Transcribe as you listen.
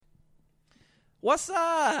What's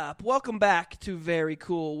up? Welcome back to Very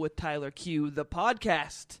Cool with Tyler Q, the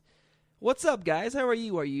podcast. What's up, guys? How are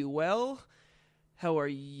you? Are you well? How are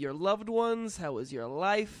your loved ones? How is your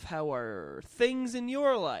life? How are things in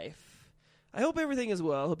your life? I hope everything is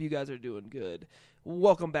well. I hope you guys are doing good.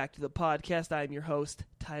 Welcome back to the podcast. I'm your host,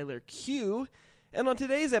 Tyler Q. And on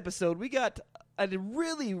today's episode, we got a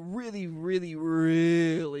really good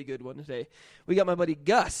one today. We got my buddy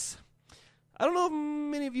Gus. I don't know if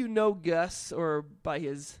many of you know Gus, or by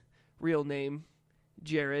his real name,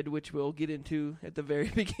 Jared, which we'll get into at the very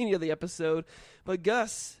beginning of the episode. But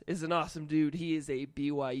Gus is an awesome dude. He is a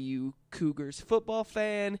BYU Cougars football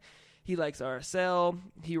fan. He likes RSL.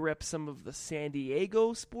 He reps some of the San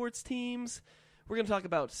Diego sports teams. We're going to talk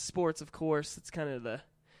about sports, of course. It's kind of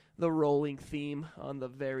the rolling theme on the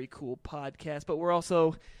Very Cool podcast. But we're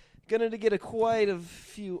also going to get quite a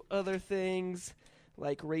few other things,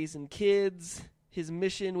 like raising kids, his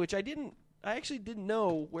mission, which I actually didn't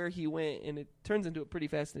know where he went, and it turns into a pretty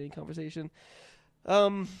fascinating conversation.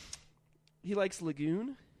 He likes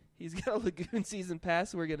Lagoon. He's got a Lagoon season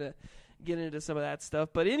pass. We're going to get into some of that stuff.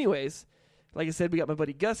 But anyways, like I said, we got my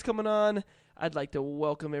buddy Gus coming on. I'd like to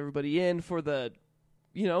welcome everybody in for the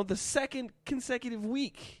second consecutive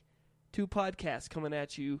week. 2 podcasts coming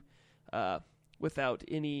at you without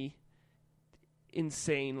any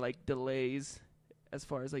insane delays. As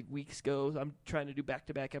far as weeks goes, I'm trying to do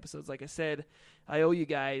back-to-back episodes. Like I said, I owe you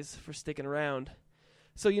guys for sticking around.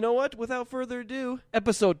 So you know what? Without further ado,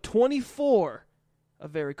 episode 24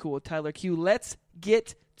 of Very Cool with Tyler Q. Let's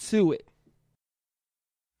get to it.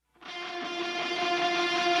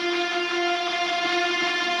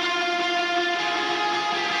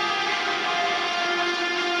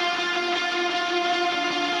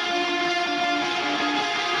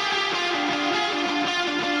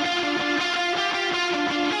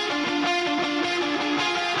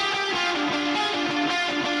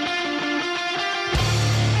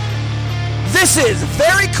 This is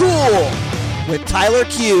Very Cool with Tyler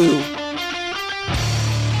Q.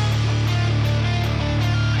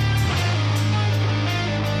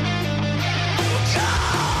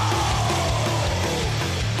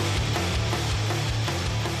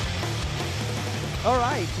 All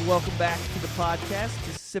right, welcome back to the podcast.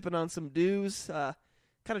 Just sipping on some dews, kind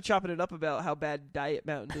of chopping it up about how bad Diet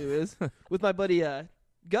Mountain Dew is with my buddy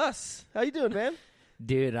Gus. How you doing, man?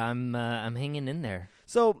 Dude, I'm hanging in there.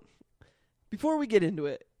 So, before we get into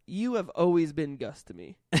it, you have always been Gus to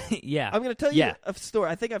me. Yeah. I'm going to tell you a story.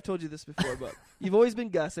 I think I've told you this before, but you've always been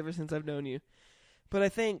Gus ever since I've known you. But I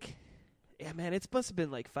think, man, it must have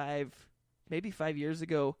been maybe 5 years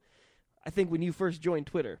ago. I think when you first joined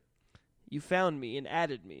Twitter, you found me and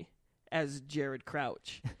added me as Jared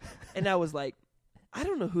Crouch. And I was like, I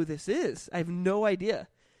don't know who this is. I have no idea.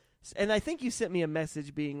 And I think you sent me a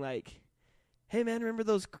message being like, hey, man, remember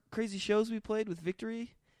those crazy shows we played with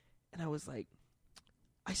Victory? And I was like,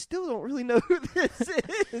 I still don't really know who this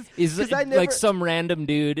is. Is it some random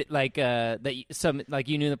dude that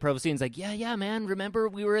you knew in the pro scene's like, yeah, man, remember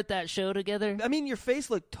we were at that show together? I mean, your face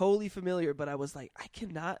looked totally familiar, but I was like, I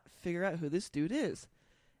cannot figure out who this dude is.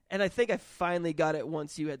 And I think I finally got it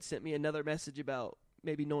once you had sent me another message about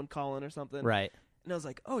maybe knowing Collin or something. Right. And I was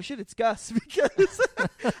like, oh, shit, it's Gus. Because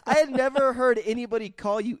I had never heard anybody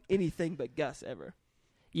call you anything but Gus ever.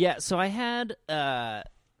 Yeah, so I had...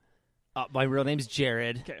 my real name's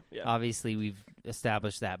Jared. Okay, yeah. Obviously, we've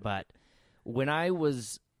established that. But when I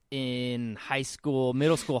was in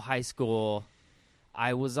middle school, high school,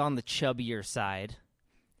 I was on the chubbier side.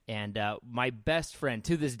 And my best friend,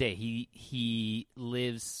 to this day, he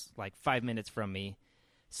lives 5 minutes from me,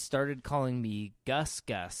 started calling me Gus.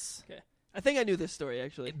 Okay. I think I knew this story,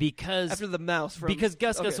 actually. Because after the mouse. Because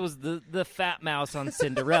Gus was the fat mouse on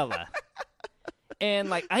Cinderella.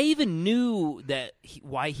 And, I even knew that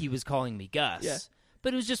why he was calling me Gus. Yeah.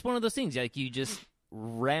 But it was just one of those things. You just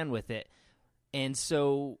ran with it. And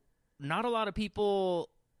so not a lot of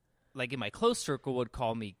people, in my close circle, would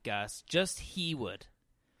call me Gus. Just he would.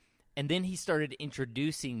 And then he started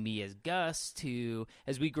introducing me as Gus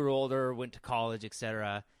as we grew older, went to college,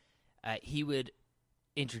 etc. He would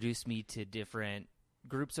introduce me to different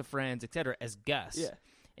groups of friends, etc., as Gus. Yeah.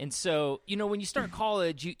 And so, when you start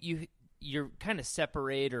college, you're kind of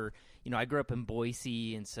separate, or, I grew up in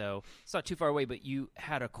Boise, and so it's not too far away, but you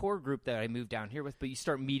had a core group that I moved down here with, but you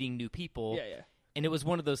start meeting new people. Yeah. And it was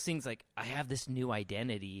one of those things I have this new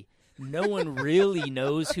identity. No one really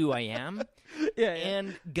knows who I am. Yeah.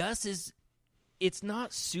 And Gus it's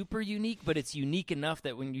not super unique, but it's unique enough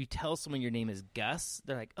that when you tell someone your name is Gus,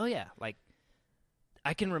 they're like, oh, yeah,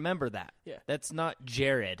 I can remember that. Yeah. That's not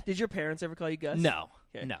Jared. Did your parents ever call you Gus? No.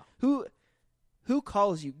 Okay. No. Who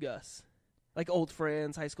calls you Gus? Like old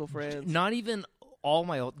friends, high school friends? Not even all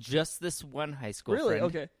my old, just this one high school friend. Really?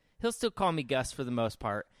 Okay. He'll still call me Gus for the most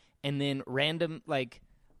part. And then random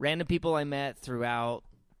people I met throughout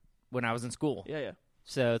when I was in school. Yeah.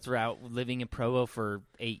 So throughout living in Provo for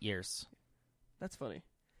 8 years. That's funny.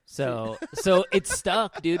 So it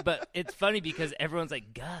stuck, dude. But it's funny because everyone's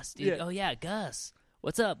like, Gus, dude. Yeah. Oh, yeah, Gus.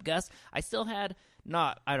 What's up, Gus? I still had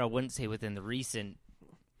I wouldn't say within the recent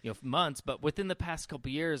months, but within the past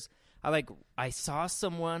couple years, I saw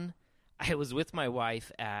someone. I was with my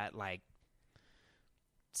wife at like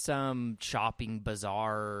some shopping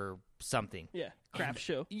bazaar or something. Yeah, craft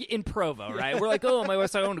show. In Provo, right? We're like, oh, my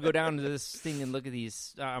wife's like, I want to go down to this thing and look at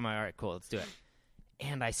these. I'm like, all right, cool, let's do it.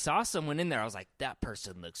 And I saw someone in there. I was like, that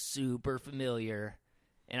person looks super familiar.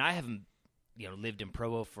 And I haven't, lived in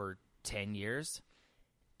Provo for 10 years.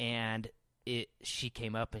 And she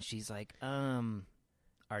came up and she's like,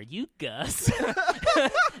 are you Gus?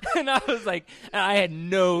 And I was like, I had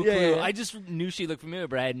no clue. Yeah. I just knew she looked familiar,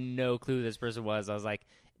 but I had no clue who this person was. I was like,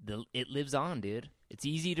 it lives on, dude. It's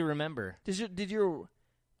easy to remember. Did your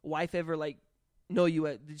wife ever know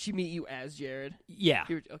you? Did she meet you as Jared? Yeah.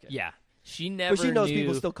 Okay. Yeah. She never. But she knows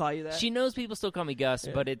people still call you that. She knows people still call me Gus,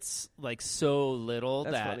 but it's so little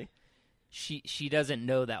That's that funny. She doesn't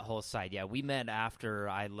know that whole side. Yeah, we met after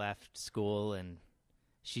I left school, and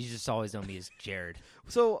she's just always known me as Jared.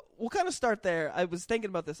 So we'll kind of start there. I was thinking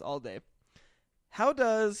about this all day. How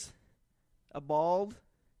does a bald,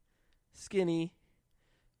 skinny,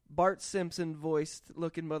 Bart Simpson voiced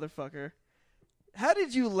looking motherfucker? How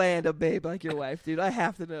did you land a babe like your wife, dude? I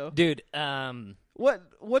have to know, dude.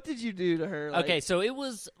 What did you do to her? Okay, so it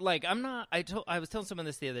was like I'm not. I was telling someone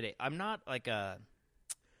this the other day. I'm not like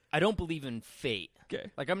I don't believe in fate.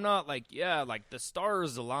 Okay, like I'm not like like the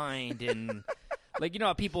stars aligned and like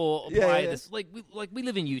how people apply this. Like we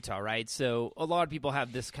live in Utah, right? So a lot of people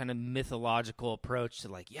have this kind of mythological approach to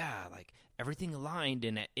like everything aligned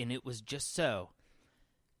and it was just so.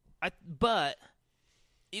 But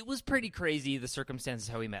it was pretty crazy, the circumstances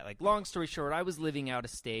how we met. Like, long story short, I was living out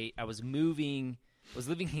of state. I was living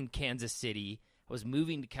in Kansas City. I was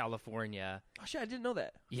moving to California. Oh, shit, I didn't know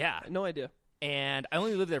that. Yeah. No idea. And I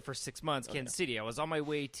only lived there for 6 months, Kansas City. I was on my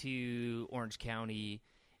way to Orange County,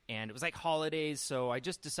 and it was like holidays, so I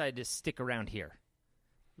just decided to stick around here.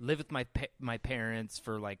 Live with my parents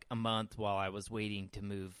for like a month while I was waiting to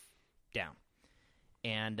move down.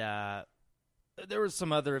 And there were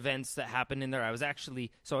some other events that happened in there. I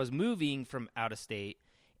was moving from out of state,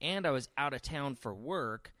 and I was out of town for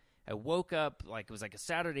work. I woke up, it was like a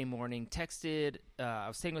Saturday morning, texted, I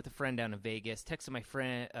was staying with a friend down in Vegas, texted my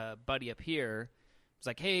friend, buddy up here, was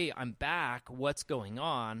like, hey, I'm back, what's going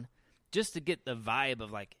on? Just to get the vibe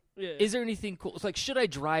of is there anything cool? It's like, should I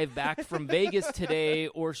drive back from Vegas today,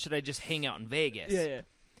 or should I just hang out in Vegas? Yeah.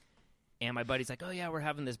 And my buddy's like, oh yeah, we're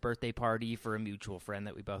having this birthday party for a mutual friend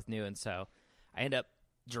that we both knew, and so I ended up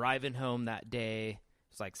driving home that day.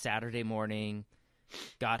 It was like Saturday morning,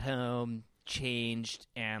 got home, changed,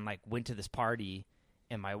 and went to this party.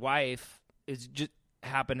 And my wife just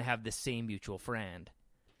happened to have the same mutual friend.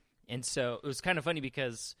 And so it was kind of funny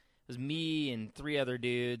because it was me and 3 other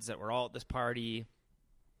dudes that were all at this party.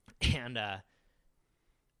 And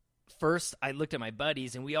first I looked at my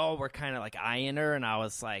buddies, and we all were kind of eyeing her. And I'm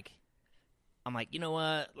like, you know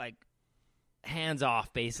what? Hands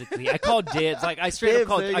off, basically. I called dibs. I straight up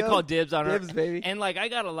called dibs on her. Dibs, baby. And I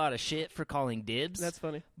got a lot of shit for calling dibs. That's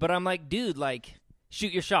funny. But I'm like, dude,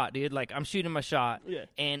 shoot your shot, dude. I'm shooting my shot. Yeah.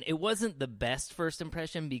 And it wasn't the best first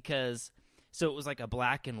impression because it was a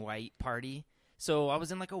black and white party. So I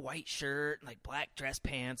was in a white shirt, black dress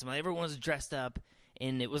pants. Everyone was dressed up,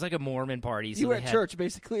 and it was a Mormon party. So you were at church,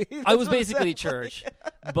 basically. I was basically church,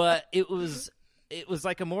 but it was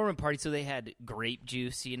a Mormon party, so they had grape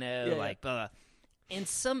juice, and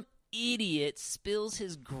some idiot spills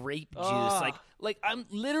his grape juice. I'm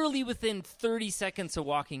literally within 30 seconds of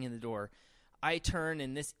walking in the door. I turn,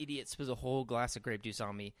 and this idiot spills a whole glass of grape juice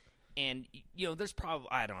on me. And, there's probably,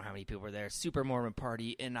 I don't know how many people were there, super Mormon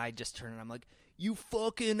party, and I just turn, and I'm like, you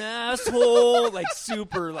fucking asshole,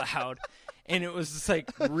 super loud. And it was just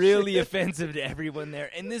really offensive to everyone there.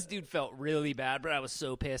 And this dude felt really bad, but I was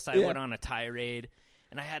so pissed. I went on a tirade,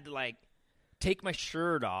 and I had to take my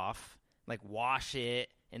shirt off, wash it.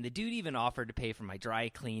 And the dude even offered to pay for my dry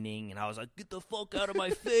cleaning. And I was like, get the fuck out of my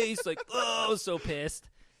face. I was so pissed.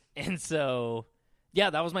 And so, yeah,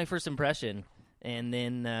 that was my first impression. And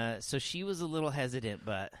then, so she was a little hesitant,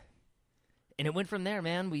 and it went from there,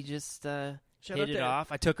 man. We just, hit it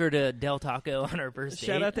off. I took her to Del Taco on our first date.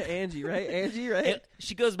 Shout out to Angie, right? Angie, right?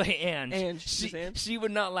 She goes by Ange. Ange. She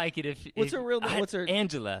would not like it if... What's her real name? What's her...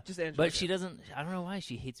 Angela. Just Angela. But she doesn't... I don't know why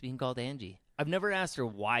she hates being called Angie. I've never asked her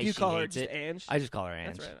why she hates it. You call her just Ange? I just call her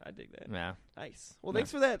Ange. That's right. I dig that. Yeah. Nice. Well,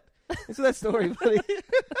 thanks for that. Thanks for that story, buddy.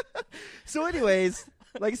 So anyways,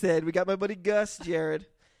 like I said, we got my buddy Gus, Jared.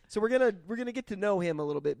 So we're gonna get to know him a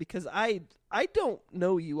little bit because I don't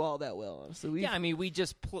know you all that well, honestly. I mean, we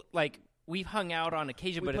just we've hung out on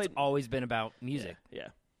occasion, but it's always been about music. Yeah.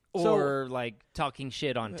 Or like talking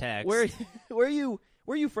shit on text. Where are you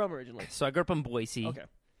from originally? So I grew up in Boise. Okay.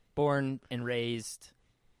 Born and raised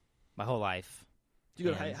my whole life. Did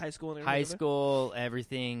you go to high school and everything? High school,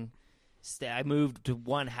 everything. I moved to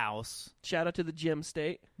one house. Shout out to the Gem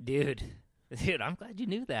State. Dude, I'm glad you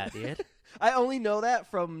knew that, dude. I only know that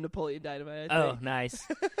from Napoleon Dynamite. Oh, nice.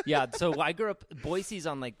 Yeah, so I grew up, Boise's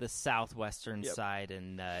on like the southwestern side,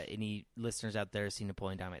 and any listeners out there see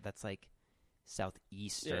Napoleon Dynamite, that's like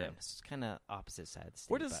southeastern. Yeah. It's kind of opposite side of the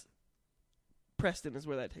state. Where does Preston is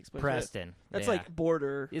where that takes place? Preston. Right? That's like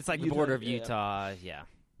border. It's like Utah, the border of Utah, yeah.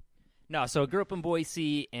 No, so I grew up in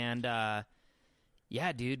Boise, and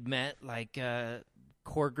yeah, dude, met like a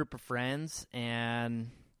core group of friends,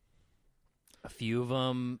 and a few of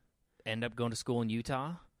them end up going to school in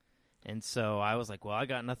Utah. And so I was like, well, I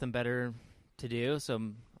got nothing better to do,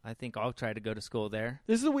 so I think I'll try to go to school there.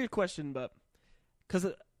 This is a weird question, but because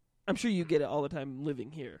I'm sure you get it all the time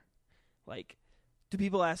living here. Like, do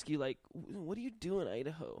people ask you, like, what do you do in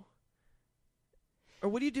Idaho? Or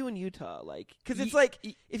what do you do in Utah? Like, because it's like,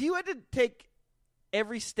 if you had to take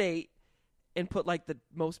every state and put, like, the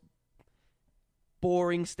most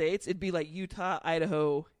boring states, it'd be, like, Utah,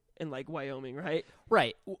 Idaho, and, like, Wyoming, right?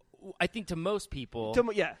 Right. I think to most people,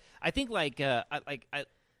 yeah. I think when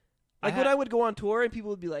I would go on tour and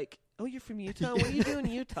people would be like, "Oh, you're from Utah? What do you do in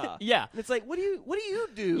Utah?" Yeah, and it's like, "What do you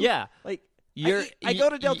do?" Yeah, like I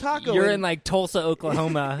go to Del Taco. You're in like Tulsa,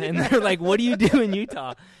 Oklahoma, and they're like, "What do you do in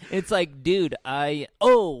Utah?" It's like, dude, we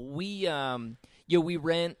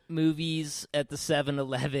rent movies at the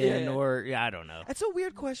 7-Eleven or I don't know. That's a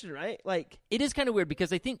weird question, right? Like, it is kind of weird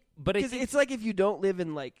because I think it's like if you don't live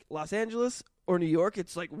in like Los Angeles or New York,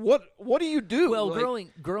 it's like what do you do? Well,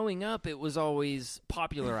 like, growing up, it was always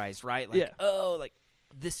popularized, right? Like, like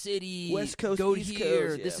the city, West Coast, go East here,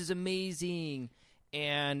 Coast, this is amazing.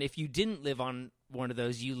 And if you didn't live on one of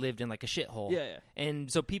those, you lived in like a shithole. Yeah.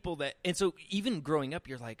 And so even growing up,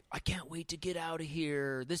 you're like, I can't wait to get out of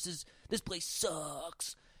here. This place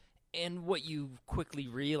sucks. And what you quickly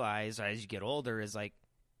realize as you get older is like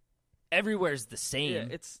everywhere's the same.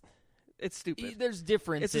 Yeah, it's stupid. There's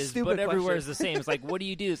differences, but everywhere's the same. It's like, what do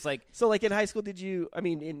you do? It's like, so like in high school,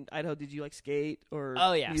 in Idaho, did you like skate or?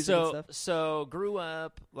 Oh yeah. Music and stuff? So grew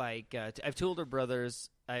up like I have two older brothers.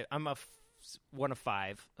 I'm one of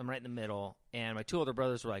five. I'm right in the middle, and my two older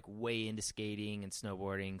brothers were like way into skating and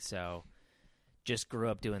snowboarding, so just grew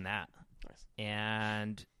up doing that. Nice.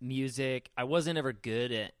 And music, I wasn't ever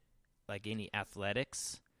good at like any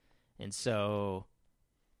athletics, and so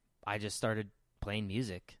I just started playing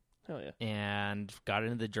music. Hell yeah. And got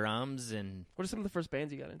into the drums. And what are some of the first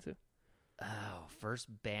bands you got into? Oh, first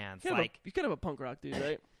bands. You're kind of a punk rock dude,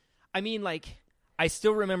 right? I mean, like, I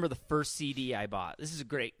still remember the first CD I bought. This is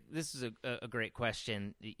a great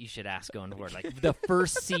question that you should ask going forward. Like the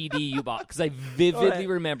first CD you bought, because I vividly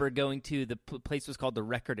remember going to the place was called the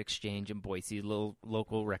Record Exchange in Boise, a little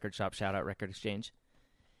local record shop. Shout out Record Exchange.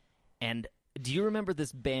 And do you remember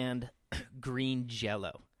this band, Green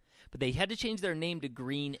Jello? But they had to change their name to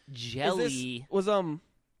Green Jelly.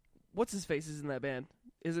 What's his face is in that band?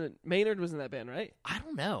 Isn't it Maynard was in that band, right? I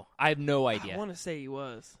don't know. I have no idea. I want to say he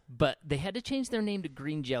was. But they had to change their name to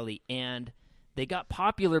Green Jelly, and they got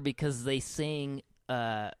popular because they sang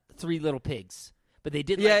Three Little Pigs. But they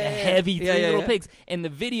did like a heavy Three Little Pigs, and the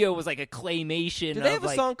video was like a claymation. Did they have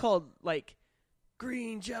a song called like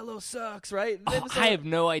Green Jello Sucks, right? I have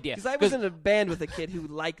no idea. Because I was in a band with a kid who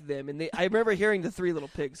liked them, and I remember hearing the Three Little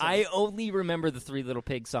Pigs song. I only remember the Three Little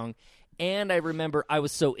Pigs song. And I remember I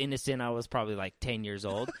was so innocent. I was probably like 10 years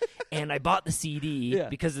old. And I bought the CD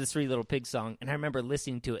because of the Three Little Pigs song. And I remember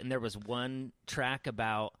listening to it. And there was one track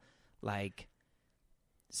about like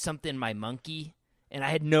something my monkey. And I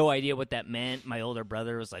had no idea what that meant. My older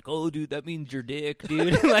brother was like, "Oh, dude, that means your dick,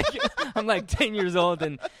 dude." Like I'm like 10 years old.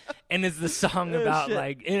 And it's the song about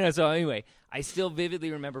like, so anyway, I still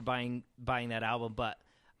vividly remember buying that album. But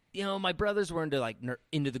you know, my brothers were into like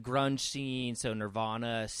into the grunge scene, so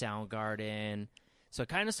Nirvana, Soundgarden. So I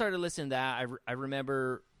kind of started listening to that. I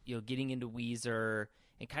remember, getting into Weezer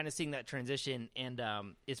and kind of seeing that transition. And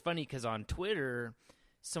it's funny because on Twitter,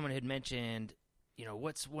 someone had mentioned,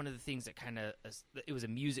 what's one of the things that kind of, it was a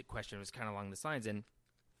music question. It was kind of along this lines. And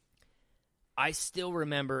I still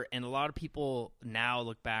remember, and a lot of people now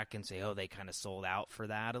look back and say, oh, they kind of sold out for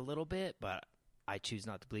that a little bit, but I choose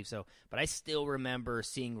not to believe so. But I still remember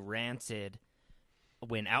seeing Rancid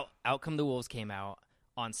when Out Come the Wolves came out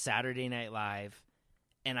on Saturday Night Live,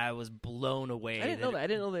 and I was blown away. I didn't know that. I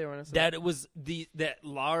didn't know they were on a song. That it was that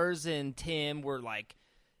Lars and Tim were like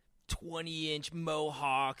 20-inch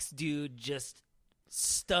mohawks, dude, just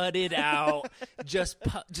studded out, just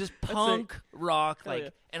punk rock, like. Yeah.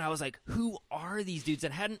 And I was like, who are these dudes?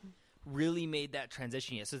 And hadn't really made that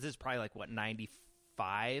transition yet. So this is probably like what,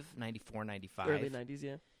 94, 95, early 90s,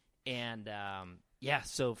 yeah. And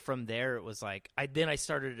so from there it was like I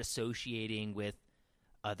started associating with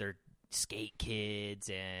other skate kids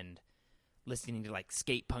and listening to like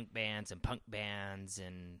skate punk bands and punk bands,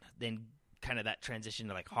 and then kind of that transition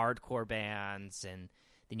to like hardcore bands, and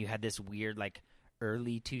then you had this weird like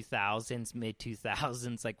early 2000s, mid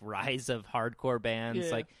 2000s like rise of hardcore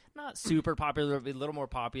bands, like not super popular, but a little more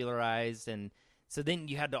popularized, and so then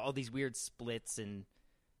you had all these weird splits. And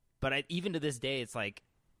but even to this day, it's like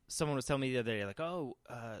someone was telling me the other day, like,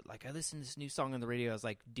 like I listened to this new song on the radio. I was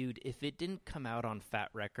like, dude, if it didn't come out on Fat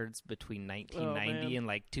Records between 1990 and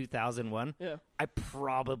like 2001, I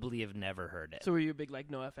probably have never heard it. So were you a big like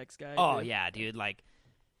NoFX guy? Oh yeah, dude, like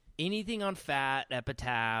anything on Fat,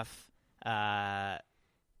 Epitaph,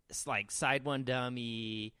 it's like Side One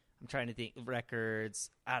Dummy. I'm trying to think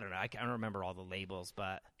records. I don't know. I don't remember all the labels,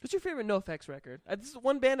 but what's your favorite NoFX record? This is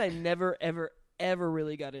one band I never, ever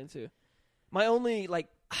really got into. My only like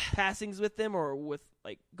passings with them, or with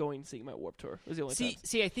like going seeing my Warped Tour, was the only time.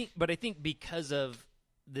 I think because of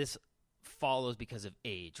this follows because of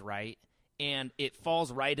age, right? And it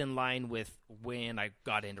falls right in line with when I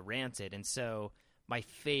got into Rancid, and so my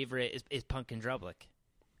favorite is Punk and Drublick,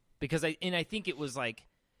 because I think it was like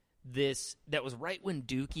this, that was right when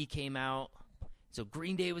Dookie came out, so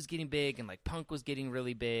Green Day was getting big and like punk was getting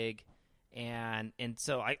really big, and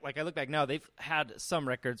so I look back now, they've had some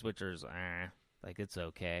records which are like it's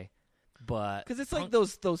okay, but because it's like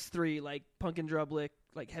those three, like Punk and Drublick,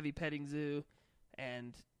 like Heavy Petting Zoo,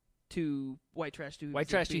 and two White Trash Two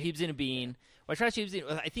Heaps in a Bean. White Trash Two Heaps in,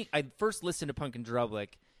 I think I first listened to Punk and Drublick,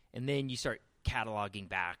 and then you start cataloging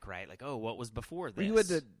back, right? Like, oh, what was before this? Were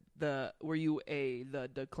you at the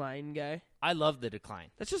Decline guy? I love the Decline.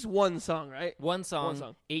 That's just one song, right? One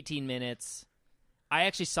song. 18 minutes. I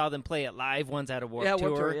actually saw them play it live once at a Warped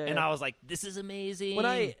Tour, and I was like, this is amazing.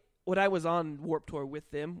 When I was on Warped Tour with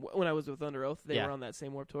them, when I was with Under Oath, they were on that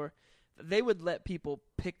same Warped Tour. They would let people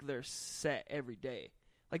pick their set every day.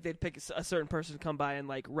 Like they'd pick a certain person to come by and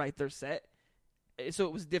like write their set. So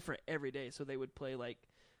it was different every day. So they would play like,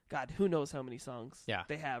 God, who knows how many songs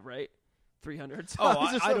they have, right? 300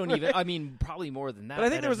 songs. I don't even. I mean, probably more than that. But I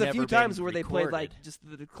think there was a few times where they played like just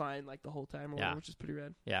the Decline like the whole time, which is pretty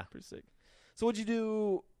rad. Yeah, pretty sick. So what'd you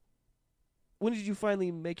do? When did you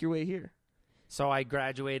finally make your way here? So I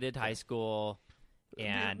graduated high school,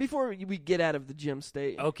 and before we get out of the gym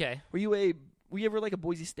state, okay, were you ever like a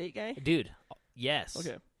Boise State guy, dude? Yes.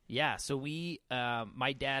 Okay. Yeah. So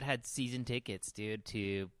my dad had season tickets, dude,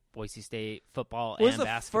 to Boise State football and basketball.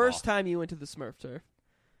 When was the first time you went to the Smurf turf?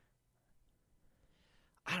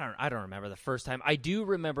 I don't remember the first time. I do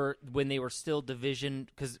remember when they were still Division,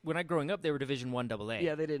 because when I growing up they were Division 1 AA.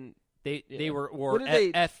 Yeah, they didn't. They were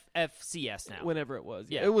FCS now. Whenever it was,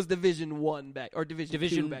 it was Division 1 back, or Division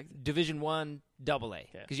 2 back. Division 1 AA,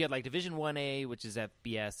 because you had like Division 1A, which is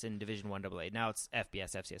FBS, and Division 1 AA. Now it's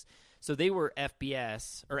FBS, FCS. So they were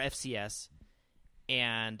FBS or FCS,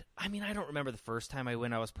 and I mean I don't remember the first time I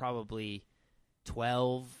went. I was probably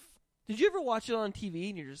 12. Did you ever watch it on TV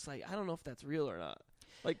and you're just like, I don't know if that's real or not?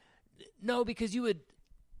 Like, no, because you would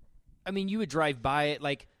drive by it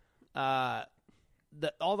like.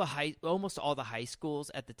 Almost all the high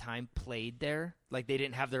schools at the time played there. Like they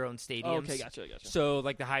didn't have their own stadiums. Oh, okay, gotcha. So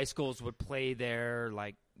like the high schools would play there,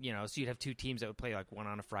 like so you'd have two teams that would play like one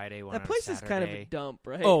on a Friday, one on a Saturday. That place is kind of a dump,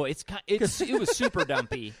 right? Oh, it was super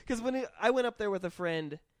dumpy. Because I went up there with a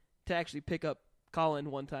friend to actually pick up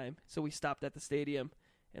Collin one time, so we stopped at the stadium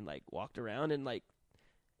and like walked around, and like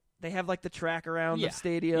they have like the track around the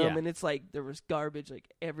stadium, and it's like there was garbage like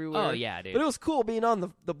everywhere. Oh yeah, dude. But it was cool being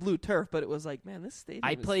on the blue turf. But it was like, man, this stadium.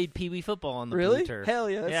 I played Pee Wee football on the blue turf. Hell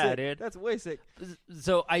yeah, that's sick. Dude. That's way sick.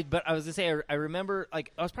 So I was gonna say I remember,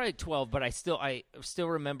 like I was probably 12, but I still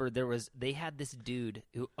remember they had this dude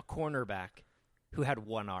a cornerback who had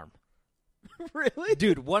one arm. Really,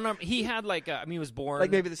 dude, one arm. He had like he was born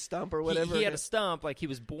like maybe the stump or whatever. He had a stump, like he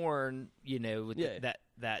was born, with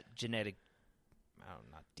that genetic. I don't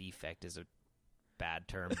know, not defect is a bad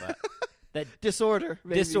term, but that disorder.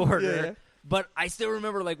 Maybe. disorder. Yeah. But I still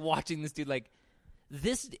remember like watching this dude like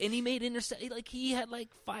this, and he made like he had like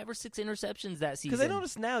 5 or 6 interceptions that season. Because I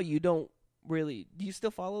noticed now you don't really. Do you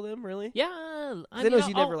still follow them? Really? Yeah, I noticed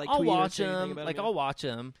you never like. I'll tweet watch or say anything him. about like him. I'll watch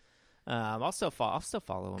him. I'll still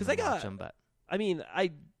follow him. Because watch him, but I mean,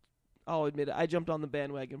 I'll admit it. I jumped on the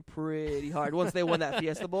bandwagon pretty hard once they won that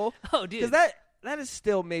Fiesta Bowl. oh, dude, Because that is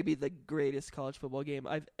still maybe the greatest college football game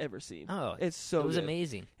I've ever seen. oh, It's so it was good.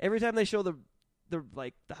 amazing. Every time they show the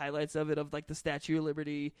like the highlights of it, of like the Statue of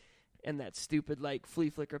Liberty and that stupid like flea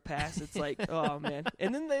flicker pass, it's like, oh man.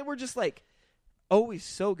 And then they were just like always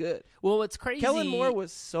so good. Well, what's crazy? Kellen Moore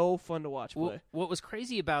was so fun to watch play. What was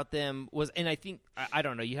crazy about them was, and I think I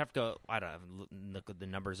don't know. You have to go. I don't have to look at the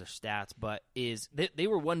numbers or stats, but is they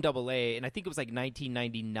were 1AA, and I think it was like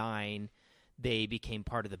 1999. They became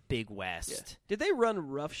part of the Big West. Yeah. Did they run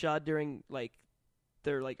roughshod during like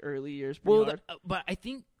their like early years? Pretty hard? But I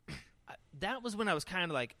think that was when I was kind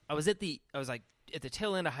of like I was at the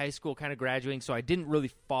tail end of high school, kind of graduating, so I didn't really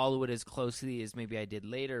follow it as closely as maybe I did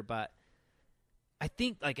later. But I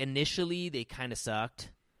think like initially they kind of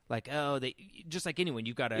sucked. Like, oh, they just like anyone,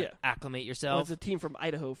 you got to acclimate yourself. Well, it's a team from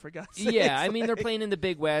Idaho, for God's sake. Yeah, I mean they're playing in the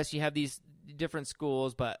Big West. You have these different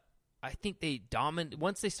schools, but I think they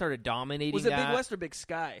once they started dominating. Was it Big West or Big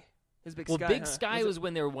Sky? Big Sky. Big Sky was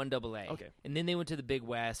when they were 1AA. Okay. And then they went to the Big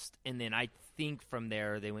West, and then I think from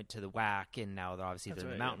there they went to the WAC, and now they're in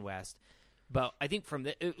the Mountain West. But I think from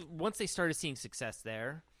once they started seeing success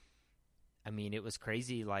there, I mean, it was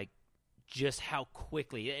crazy, like, just how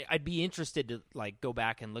quickly. I'd be interested to, like, go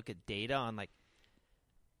back and look at data on, like,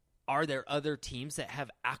 are there other teams that have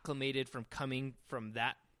acclimated from coming from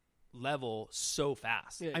that level so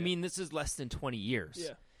fast? I mean, this is less than 20 years. Yeah.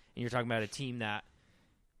 And you're talking about a team that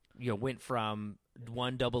went from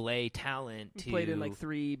 1AA talent to played in like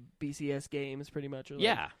 3 BCS games, pretty much. Or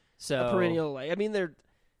like so a perennial. Like, I mean, they're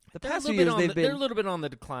past few years years they're a little bit on the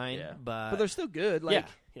decline, yeah. but they're still good. Like,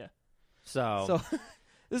 yeah. So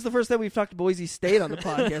this is the first time we've talked to Boise State on the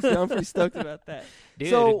podcast. So I'm pretty stoked about that. Dude,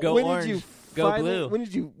 so go when orange, did you go blue. What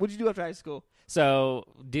did you do after high school? So,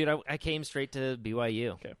 dude, I came straight to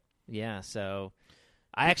BYU. Okay. Yeah. So.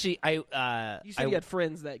 You said you had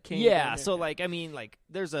friends that came. Yeah, so like I mean, like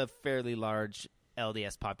there's a fairly large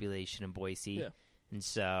LDS population in Boise, and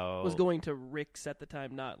so was going to Rick's at the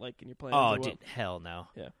time, not like in your plans. Oh, dude, hell no.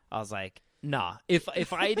 Yeah, I was like, nah. If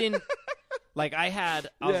I didn't, like I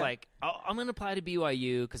was like, I'm gonna apply to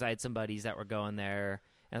BYU because I had some buddies that were going there,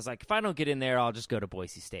 and I was like, if I don't get in there, I'll just go to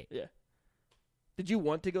Boise State. Yeah. Did you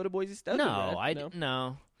want to go to Boise State? No, I didn't.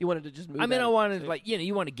 No. You wanted to just move. I mean, I wanted like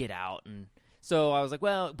you want to get out and. So I was like,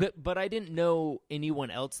 well, but I didn't know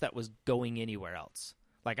anyone else that was going anywhere else.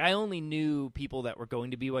 Like, I only knew people that were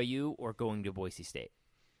going to BYU or going to Boise State.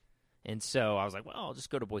 And so I was like, well, I'll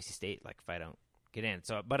just go to Boise State, like, if I don't get in.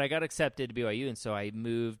 So, but I got accepted to BYU, and so I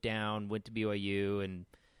moved down, went to BYU, and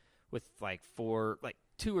with, like,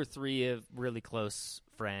 2 or 3 of really close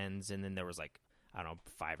friends, and then there was, like, I don't know,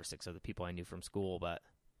 5 or 6 other people I knew from school, but...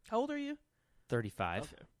 How old are you? 35.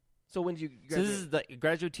 Okay. So when did you graduate? So this is the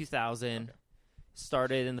graduate 2000. Okay.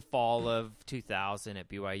 Started in the fall of 2000 at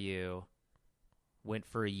BYU, went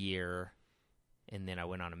for a year, and then I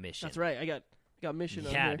went on a mission. That's right. I got mission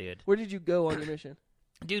on here. Yeah, dude. Where did you go on your mission?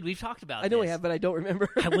 Dude, we've talked about this. I know we have, but I don't remember.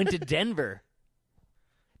 I went to Denver.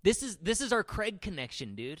 This is our Craig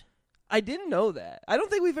connection, dude. I didn't know that. I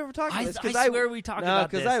don't think we've ever talked about this. I swear we talked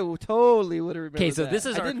about this. because I totally would have remembered. Okay, so this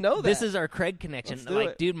is I didn't know that. This is our Craig connection. Let's do like,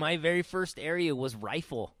 it. dude, my very first area was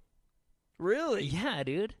rifle. Really? Yeah,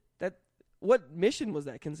 dude. What mission was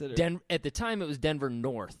that considered? At the time, it was Denver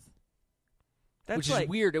North. That's which is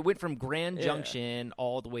weird. It went from Grand Junction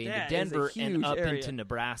all the way into Denver and up into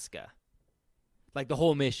Nebraska. Like the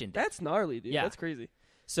whole mission. Dude. That's gnarly, dude. Yeah. That's crazy.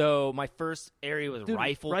 So my first area was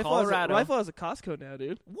Rifle, Colorado. Rifle has a Costco now,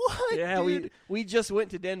 dude. What? Yeah, dude? we just went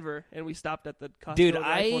to Denver and we stopped at the Costco. Dude,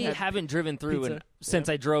 I haven't driven through since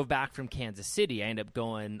I I drove back from Kansas City. I ended up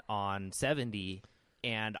going on 70.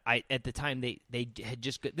 And at the time they had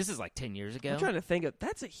just got, this is like 10 years ago. I'm trying to think of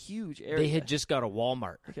that's a huge area. They had just got a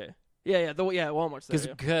Walmart. Okay. Yeah, Walmart's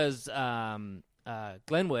there. Because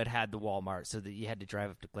Glenwood had the Walmart, so that you had to drive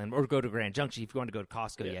up to Glenwood or go to Grand Junction. If you wanted to go to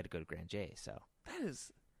Costco, you had to go to Grand J. So that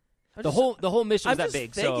is the whole mission was that big.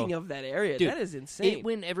 I'm just thinking of that area. Dude, that is insane. It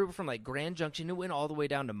went everywhere from like Grand Junction. It went all the way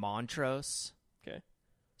down to Montrose. Okay.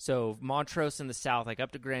 So Montrose in the south, like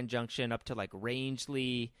up to Grand Junction, up to like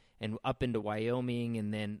Rangeley, and up into Wyoming,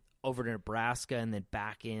 and then over to Nebraska, and then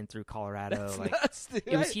back in through Colorado. That's like nuts, dude.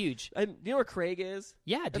 It was huge. You know where Craig is?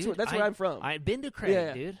 Yeah, dude. That's where I'm from. I've been to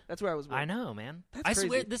Craig, dude. That's where I was born. I know, man. That's I crazy.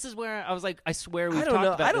 swear, this is where I was like, I swear we've I don't talked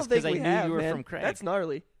know. about I don't this because think I we knew have, you were man. from Craig. That's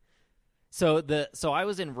gnarly. So I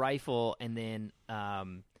was in rifle, and then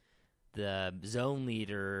the zone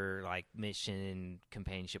leader like mission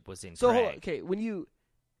companionship was in. So Craig. hold on, okay, when you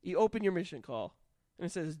open your mission call and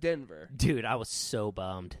it says Denver, dude, I was so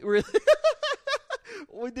bummed. Really?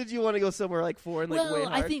 Did you want to go somewhere like foreign? Like, Well, way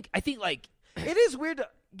hard? I think like it is weird to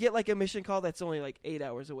get like a mission call that's only like 8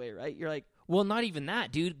 hours away, right? You're like, well, not even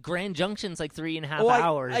that, dude. Grand Junction's like 3.5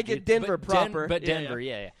 hours. I get Denver proper, but Yeah, Denver,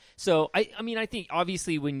 yeah. So I mean, I think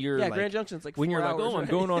obviously when you're like, Grand Junction's like 4 when you're like, hours, oh, I'm right?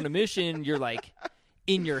 going on a mission, you're like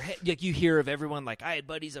in your head, like you hear of everyone. Like I had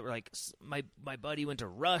buddies that were like, my buddy went to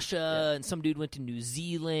Russia, and some dude went to New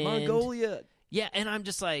Zealand, Mongolia. Yeah, and I'm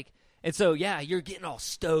just like, and so yeah, you're getting all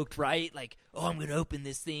stoked, right? Like, oh, I'm gonna open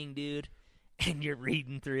this thing, dude, and you're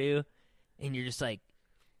reading through, and you're just like,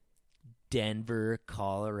 Denver,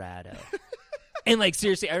 Colorado. And like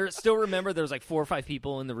seriously, I still remember there was like 4 or 5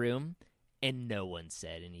 people in the room, and no one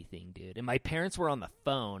said anything, dude. And my parents were on the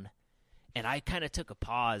phone, and I kind of took a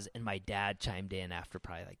pause, and my dad chimed in after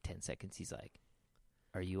probably like 10 seconds. He's like,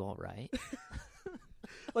 "Are you all right?"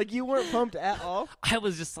 Like you weren't pumped at all. I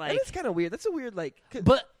was just like, that's kind of weird. That's a weird like.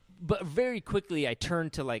 But very quickly I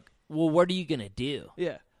turned to like, well, what are you gonna do?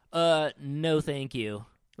 Yeah. No, thank you.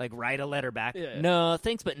 Like write a letter back. Yeah. No,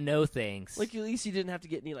 thanks, but no thanks. Like at least you didn't have to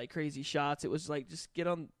get any like crazy shots. It was like just get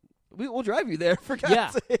on. We'll drive you there for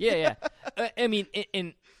God's sake. Yeah. I mean,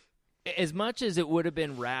 and as much as it would have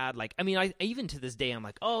been rad, like I mean, I even to this day I'm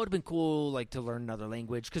like, oh, it would have been cool like to learn another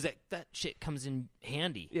language because that shit comes in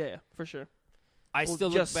handy. Yeah, for sure. I still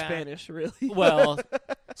just look back, Spanish, really. Well,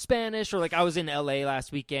 Spanish, or like I was in LA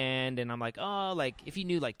last weekend, and I'm like, oh, like if you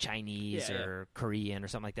knew like Chinese or Korean or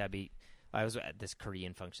something like that, I was at this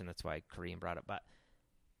Korean function, that's why Korean brought up. But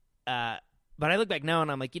I look back now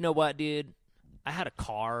and I'm like, you know what, dude? I had a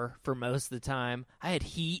car for most of the time. I had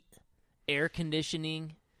heat, air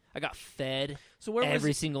conditioning. I got fed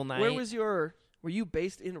every single night. Were you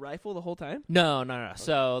based in Rifle the whole time? No. Okay.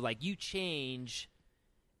 So like you change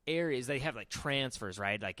areas. They have like transfers,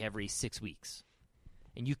 right? Like every 6 weeks.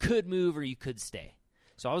 And you could move or you could stay.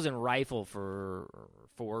 So I was in Rifle for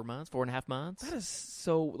 4.5 months. That is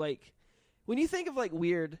so like, when you think of like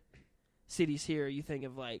weird cities here, you think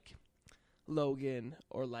of like Logan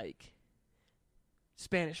or like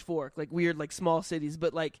Spanish Fork, like weird like small cities.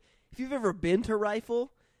 But like if you've ever been to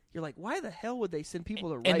Rifle, you're like, why the hell would they send people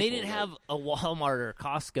to Rifle? And they didn't have a Walmart or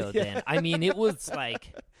Costco then. I mean, it was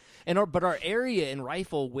like, but our area in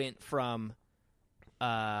Rifle went from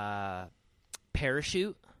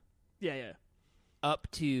Parachute, yeah, up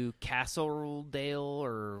to Castledale,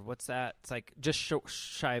 or what's that? It's like just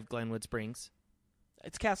shy of Glenwood Springs.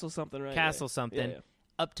 It's Castle something, right? Castle something. Yeah.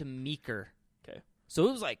 Up to Meeker. Okay. So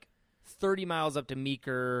it was like 30 miles up to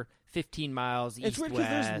Meeker, 15 miles east-west. It's weird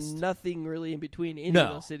because there's nothing really in between any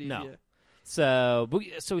of those cities. No. Yeah. So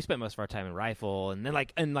we spent most of our time in Rifle, and then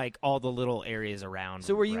like all the little areas around.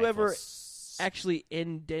 So were you Rifle. ever actually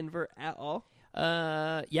in Denver at all?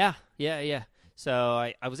 Yeah.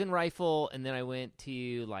 So I was in Rifle, and then I went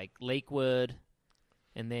to like Lakewood,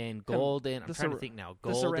 and then Golden. I'm trying to think now.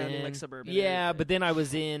 Golden, the surrounding like suburban. Yeah, area. but then I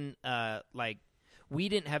was in like we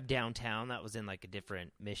didn't have downtown. That was in like a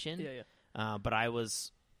different mission. Yeah. But I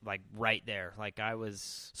was like right there. Like I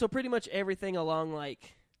was. So pretty much everything along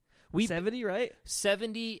like 70, right?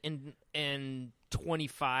 70 and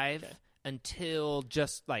 25. Okay. Until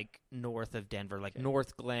just like north of Denver, like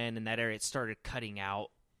North Glen and that area, it started cutting out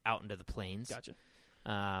into the plains. Gotcha.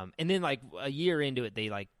 And then like a year into it, they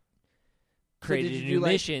like created a new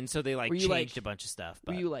mission, so they like changed a bunch of stuff.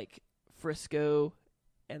 But were you like Frisco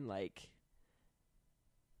and like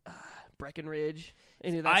Breckenridge?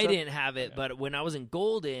 Any of that I stuff? didn't have it, but when I was in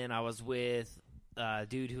Golden, I was with a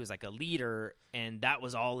dude who was like a leader, and that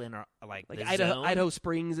was all in our like the zone. Idaho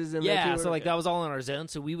Springs is in there too. So like that was all in our zone,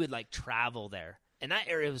 so we would like travel there. And that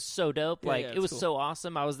area was so dope. Like it was cool. So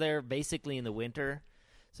awesome. I was there basically in the winter.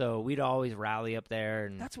 So we'd always rally up there,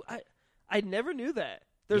 and that's what I never knew that.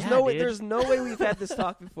 There's no way. There's no way we've had this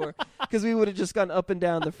talk before, because we would have just gone up and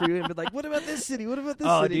down the freeway and been like, "What about this city? What about this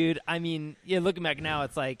city?" Oh, dude. I mean, yeah. Looking back now,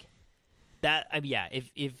 it's like that. I mean, yeah.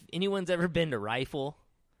 If anyone's ever been to Rifle,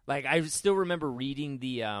 like I still remember reading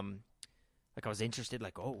the like I was interested.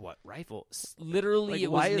 Like, oh, what Rifle? Literally, like,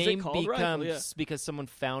 it was named because someone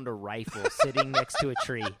found a rifle sitting next to a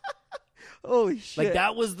tree. Holy shit! Like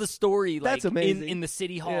that was the story. Like, that's amazing. In the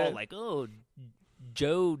city hall. Like, oh,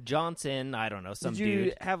 Joe Johnson. I don't know, some dude. Did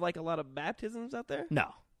you have like a lot of baptisms out there?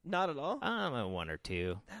 No, not at all. One or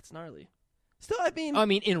two. That's gnarly. Still, I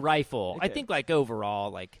mean, in Rifle, I think like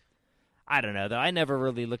overall, like I don't know though. I never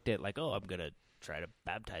really looked at like, oh, I'm gonna try to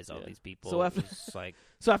baptize all these people. So after like,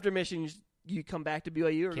 after mission, you come back to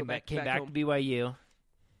BYU or came back home? to BYU.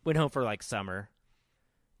 went home for like summer.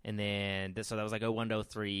 And then, so that was like 01 to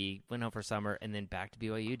 03, went home for summer, and then back to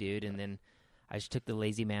BYU, dude. And then I just took the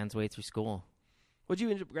lazy man's way through school. What'd you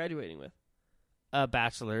end up graduating with? A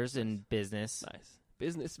bachelor's in business. Nice.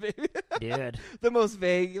 Business, baby. Dude. The most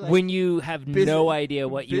vague. Like, when you have no idea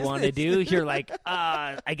what you want to do, you're like,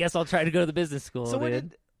 I guess I'll try to go to the business school, so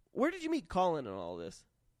dude. Where did you meet Collin in all this?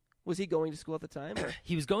 Was he going to school at the time? Or?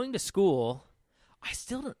 He was going to school. I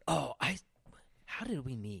still don't... how did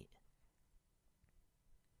we meet?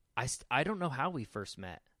 I don't know how we first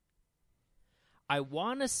met. I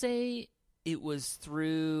want to say it was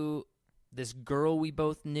through this girl we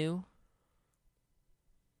both knew.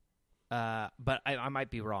 But I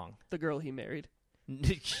might be wrong. The girl he married.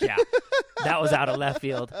 Yeah. That was out of left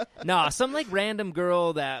field. No, some like random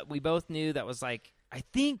girl that we both knew that was like, I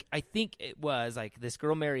think it was like this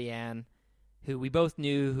girl, Marianne, who we both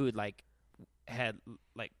knew who had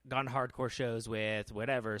gone to hardcore shows with,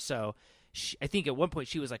 whatever. So I think at one point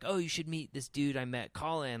she was like, oh, you should meet this dude I met,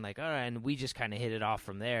 Collin. Like, all right. And we just kind of hit it off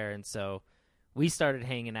from there. And so we started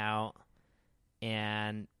hanging out.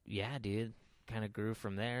 And yeah, dude, kind of grew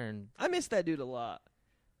from there. And I miss that dude a lot.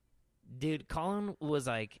 Dude, Collin was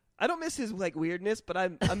like... I don't miss his weirdness, but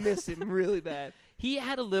I miss him really bad. He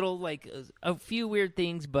had a little, a few weird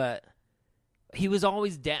things, but he was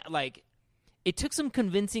always down. It took some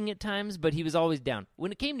convincing at times, but he was always down.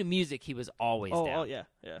 When it came to music, he was always down. Oh, yeah.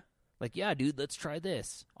 Like, yeah, dude, let's try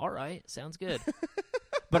this. All right, sounds good.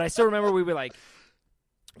 But I still remember we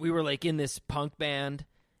were in this punk band.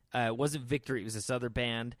 It wasn't Victory, it was this other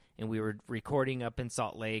band, and we were recording up in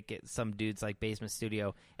Salt Lake at some dude's basement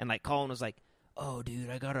studio, and Collin was like, oh, dude,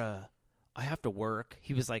 I have to work.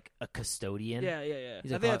 He was like a custodian. Yeah.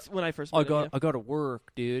 He's I like, think that's when I first met him. I got to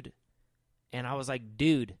work, dude. And I was like,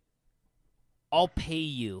 dude, I'll pay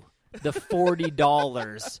you the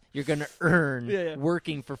 $40 you're going to earn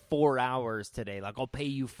working for 4 hours today. I'll pay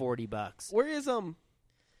you $40. Where is, do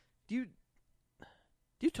you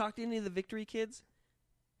talk to any of the Victory kids?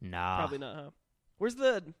 Nah. Probably not, huh? Where's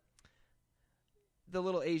the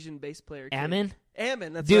little Asian bass player kid?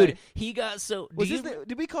 Ammon, that's dude, right. He got so...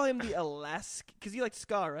 Did we call him the Alaska? Because he liked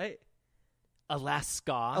ska, right?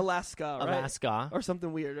 Alaska, right? Alaska. Or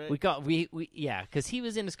something weird, right? Yeah, because he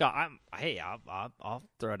was into ska. I'll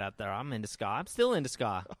throw it out there. I'm into ska. I'm still into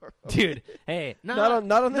ska. Dude, hey. Not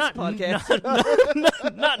on this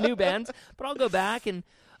podcast. Not new bands, but I'll go back and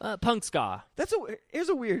punk ska. Here's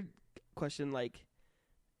a weird question.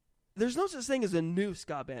 There's no such thing as a new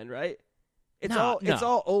ska band, right? It's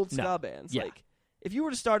all old ska bands. Yeah. If you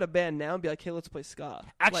were to start a band now and be like, hey, let's play ska.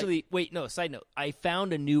 Actually, wait, no, side note. I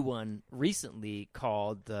found a new one recently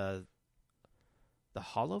called the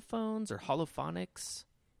Holophones or Holophonics,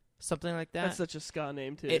 something like that. That's such a ska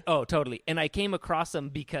name, too. Totally. And I came across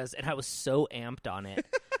them and I was so amped on it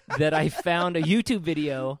that I found a YouTube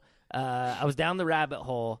video. I was down the rabbit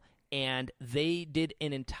hole, and they did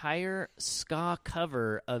an entire ska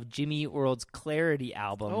cover of Jimmy Eat World's Clarity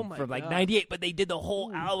album from 98, but they did the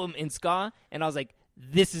whole album in ska, and I was like,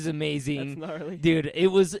 this is amazing. That's gnarly. Dude,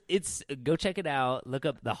 it's go check it out. Look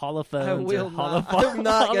up the Holophones I'm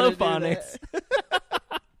not Holophonics.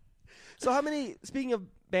 So speaking of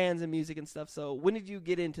bands and music and stuff, so when did you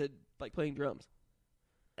get into playing drums?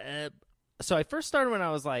 So I first started when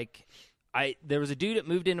I was there was a dude that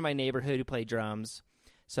moved into my neighborhood who played drums.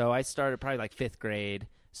 So I started probably 5th grade,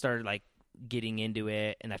 started getting into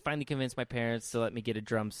it, and I finally convinced my parents to let me get a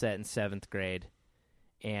drum set in 7th grade,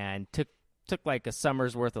 and took a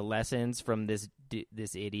summer's worth of lessons from this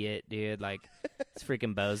idiot dude, this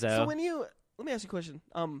freaking bozo. So let me ask you a question.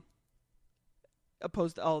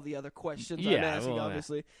 Opposed to all the other questions I'm asking,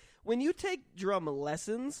 obviously, when you take drum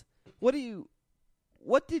lessons, what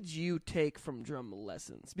did you take from drum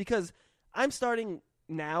lessons? Because I'm starting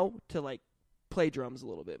now to play drums a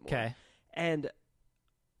little bit more. Okay. And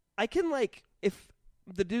I can if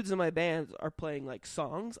the dudes in my band are playing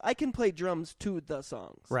songs, I can play drums to the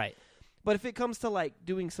songs. Right. But if it comes to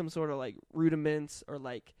doing some sort of rudiments or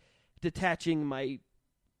detaching my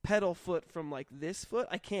pedal foot from this foot,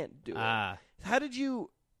 I can't do it. How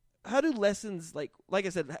do lessons like I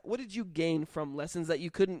said, what did you gain from lessons that you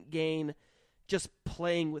couldn't gain just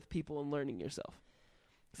playing with people and learning yourself?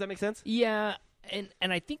 Does that make sense? Yeah. And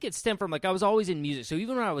I think it stemmed from I was always in music. So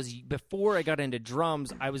even before I got into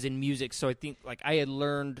drums, I was in music. So I think I had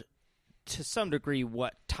learned to some degree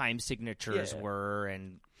what time signatures were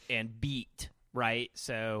and beat, right?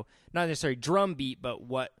 So not necessarily drum beat, but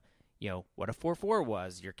what a 4/4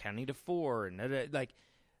 was. You're counting to 4 and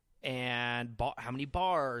how many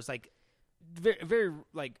bars, very very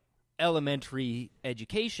elementary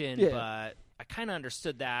education, but I kind of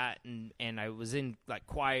understood that, and I was in like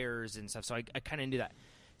choirs and stuff, so I kind of knew that.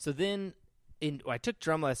 So then I took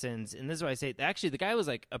drum lessons, and this is why I say, actually, the guy was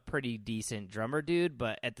like a pretty decent drummer, dude,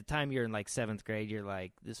 but at the time you're in like 7th grade, you're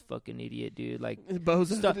like, this fucking idiot, dude, like,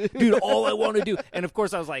 stuff, dude, all I want to do. And of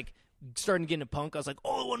course I was like, starting to get into punk, I was like,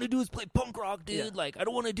 all I want to do is play punk rock, dude, like, I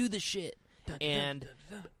don't want to do this shit. And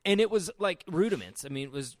it was like rudiments. I mean,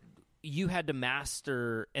 it was, you had to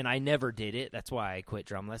master, and I never did it, that's why I quit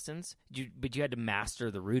drum lessons, but you had to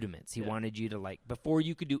master the rudiments. He wanted you to, like, before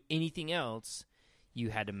you could do anything else, you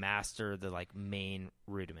had to master the, like, main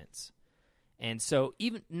rudiments. And so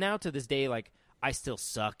even now to this day, like, I still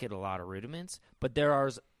suck at a lot of rudiments, but there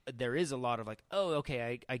is a lot of, like, oh,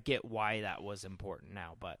 okay, I get why that was important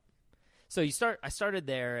now. But so I started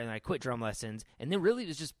there, and I quit drum lessons, and then really it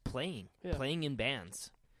was just playing in bands.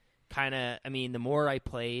 Kind of, I mean, the more I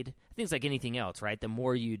played, I think it's like anything else, right? The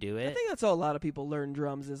more you do it. I think that's how a lot of people learn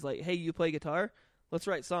drums is like, hey, you play guitar? Let's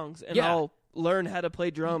write songs, and I'll learn how to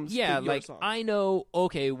play drums. Yeah, to your like song. I know,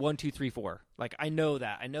 okay, 1, 2, 3, 4. Like I know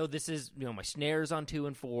that. I know this is, my snare's on 2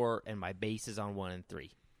 and 4, and my bass is on 1 and 3.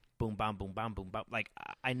 Boom, bam, boom, bam, boom, bam. Like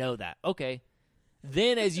I know that. Okay.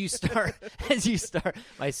 Then as you start,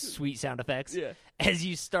 my sweet sound effects. Yeah. As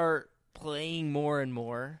you start playing more and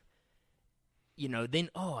more, then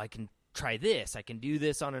I can try this. I can do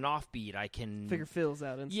this on an offbeat. I can figure fills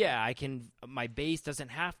out. And I can. My bass doesn't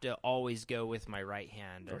have to always go with my right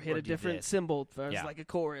hand, or hit a different cymbal for like a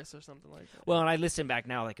chorus or something like that. Well, and I listen back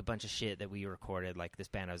now, like a bunch of shit that we recorded, like this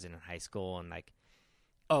band I was in high school, and like,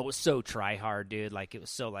 it was so try hard, dude. Like it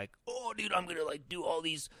was so like, oh, dude, I'm gonna like do all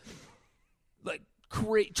these, like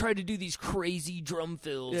try to do these crazy drum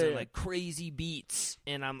fills and like crazy beats,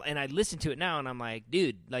 and I listen to it now, and I'm like,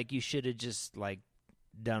 dude, like you should have just like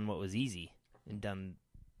done what was easy and done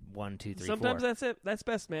 1, 2, 3, Sometimes 4. that's it. That's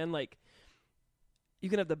best, man. Like you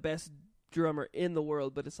can have the best drummer in the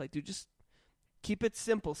world, but it's like, dude, just keep it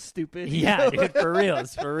simple, stupid. Yeah, dude, for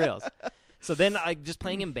reals. So then I just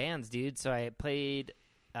playing in bands, dude. So I played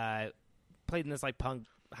in this like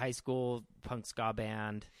high school punk ska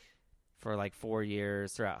band for like 3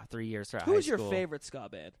 years throughout high school. Who was your favorite ska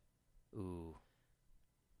band? Ooh.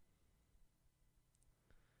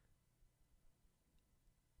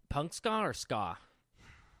 Punk ska or ska?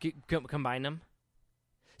 Combine them.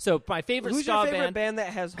 So my favorite Who's ska your favorite band, band that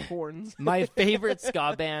has horns? My favorite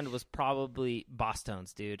ska band was probably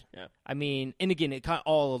Bosstones, dude. Yeah. I mean, and again, it kind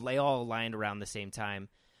of they all aligned around the same time.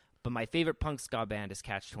 But my favorite punk ska band is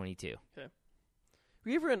Catch 22. Okay.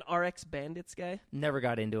 Were you ever an RX Bandits guy? Never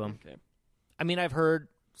got into them. Okay. I mean, I've heard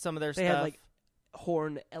some of their stuff. They had like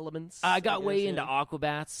horn elements. I got way into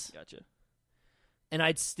Aquabats. Gotcha. And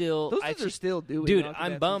I'd still... Those guys are still doing Dude, Aquabats.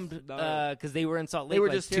 I'm bummed because they were in Salt Lake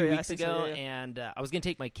like just 2 weeks ago, and I was going to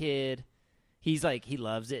take my kid. He's like, he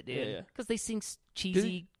loves it, dude. Because they sing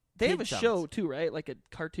cheesy... They have a show, too, right? Like a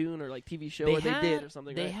cartoon or like TV show, they did or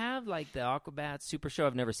something, They have like the Aquabats Super Show.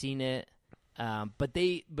 I've never seen it. But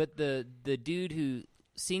the dude who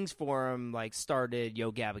sings for him like started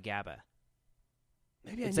Yo Gabba Gabba.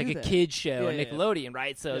 Maybe it's I like knew a that. kid's show on Nickelodeon,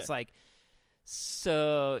 right? So it's like...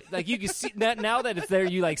 So, like, you can see that now that it's there,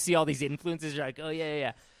 you, like, see all these influences. You're like, oh,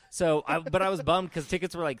 yeah. So, but I was bummed because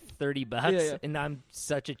tickets were, like, $30, and I'm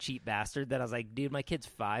such a cheap bastard that I was like, dude, my kid's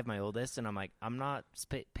 5, my oldest, and I'm like, I'm not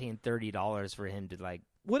paying $30 for him to, like...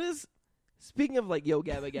 Speaking of, like, Yo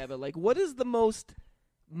Gabba Gabba, like, what is the most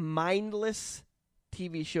mindless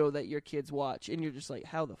TV show that your kids watch? And you're just like,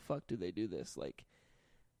 how the fuck do they do this? Like,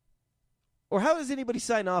 or how does anybody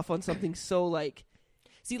sign off on something so, like...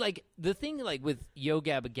 See, like, the thing, like, with Yo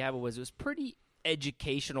Gabba Gabba was it was pretty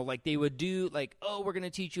educational. Like, they would do, like, oh, we're going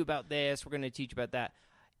to teach you about this, we're going to teach you about that.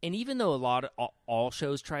 And even though all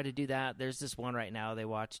shows try to do that, there's this one right now they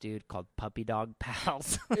watch, dude, called Puppy Dog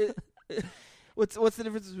Pals. What's the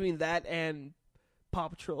difference between that and Paw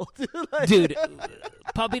Patrol? Dude,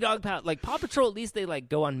 Puppy Dog Pals, like, Paw Patrol, at least they, like,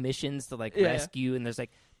 go on missions to, like, rescue. And there's,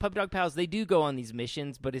 like, Puppy Dog Pals, they do go on these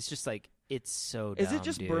missions, but it's just, like, it's so dumb, Is it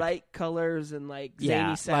just dude. Bright colors and, like,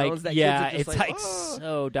 zany sounds that kids are just it's, like,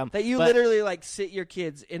 so dumb. That you literally, like, sit your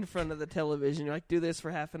kids in front of the television. You're like, do this for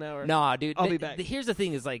half an hour. Nah, dude. I'll be back. Here's the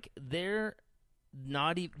thing is, like, they're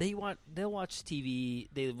not even... They'll watch TV.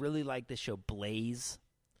 They really like the show Blaze.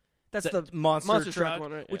 That's the Monster Truck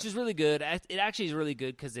one, right? Which is really good. It actually is really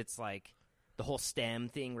good because it's, like, the whole STEM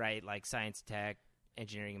thing, right? Like, science, tech,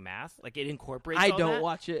 engineering, and math. Like, it incorporates all don't that.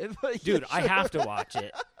 watch it. But dude, I have to watch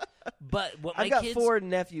it. But what my I've got kids, 4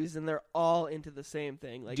 nephews, and they're all into the same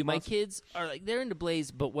thing. Like, my kids are like they're into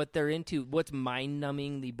Blaze, but what they're into, what's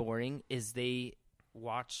mind-numbingly boring, is they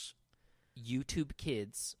watch YouTube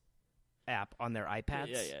Kids app on their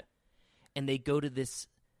iPads. Yeah. And they go to this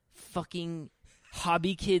fucking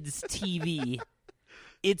Hobby Kids TV.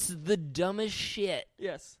 It's the dumbest shit.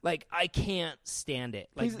 Yes. Like, I can't stand it.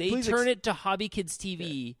 Like, Please turn it to Hobby Kids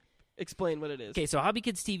TV. Yeah. Explain what it is. Okay, so Hobby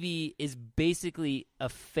Kids TV is basically a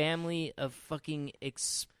family of fucking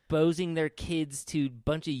exposing their kids to a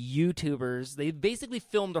bunch of YouTubers. They basically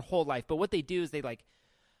film their whole life, but what they do is they, like,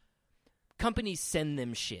 companies send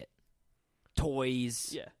them shit.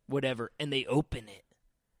 Toys, whatever, and they open it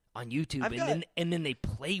on YouTube, and then they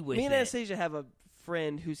play with it. Me and Anastasia have a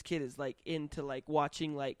friend whose kid is, like, into, like,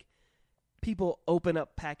 watching, like, people open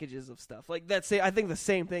up packages of stuff. Like, I think the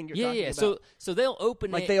same thing you're talking about. So they'll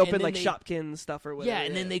open like it. Like, they open, like, Shopkins stuff or whatever. Yeah,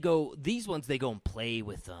 and then they go, these ones, they go and play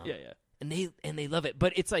with them. Yeah. And they love it.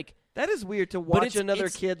 But it's like... That is weird to watch another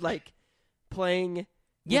kid, like, playing...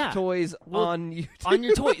 with toys on YouTube. On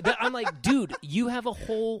your toy. I'm like, dude, you have a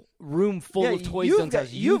whole room full of toys.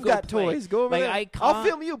 You've got toys. Go over there. I'll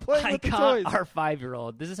film you playing with the toys. Our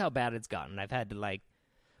 5-year-old. This is how bad it's gotten. I've had to, like,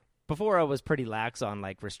 before I was pretty lax on,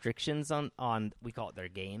 like, restrictions on we call it their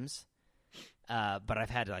games. But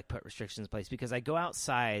I've had to, like, put restrictions in place because I go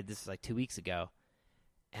outside, this is like 2 weeks ago,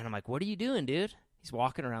 and I'm like, what are you doing, dude? He's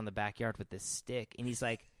walking around the backyard with this stick, and he's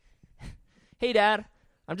like, hey, Dad,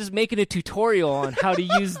 I'm just making a tutorial on how to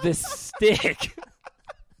use this stick.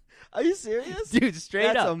 Are you serious? Dude, straight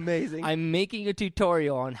up. That's amazing. I'm making a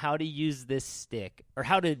tutorial on how to use this stick or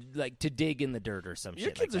how to, like, to dig in the dirt or some shit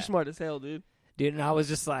like that. Your kids are smart as hell, dude. Dude, and I was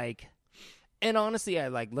just like, and honestly, I,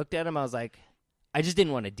 like, looked at him. I was like, I just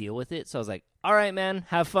didn't want to deal with it. So I was like, all right, man,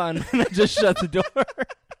 have fun. And I just shut the door.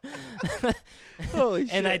 Holy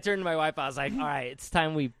shit. And I turned to my wife. I was like, all right, it's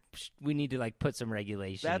time we need to, like, put some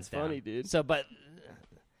regulations That's down. funny, dude.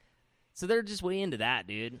 So they're just way into that,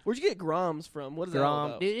 dude. Where'd you get Groms from? What is that all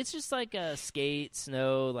about? Dude, it's just like skate,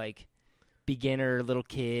 snow, like beginner little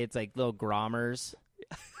kids, like little Grommers.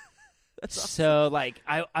 That's awesome. So, like,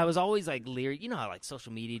 I was always, like, leery. You know how, like,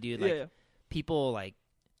 social media, dude, like, people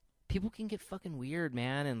can get fucking weird,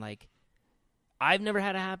 man, and, like, I've never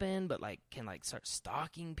had it happen, but, like, can, like, start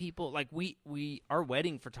stalking people. Like, our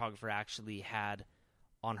wedding photographer actually had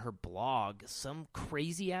on her blog, some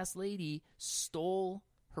crazy-ass lady stole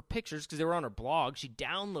her pictures because they were on her blog. She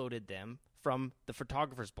downloaded them from the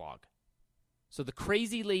photographer's blog. So the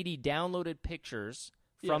crazy lady downloaded pictures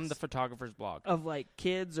from the photographer's blog. Of, like,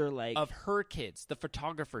 kids or, like... Of her kids, the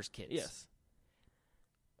photographer's kids. Yes.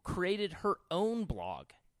 Created her own blog.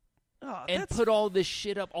 Oh, and put all this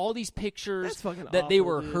shit up, all these pictures that awful, they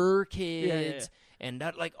were dude. her kids, and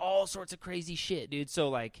that, like, all sorts of crazy shit, dude. So,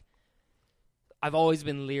 like, I've always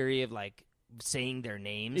been leery of, like, saying their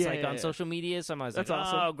names, on social media. So I'm always That's like,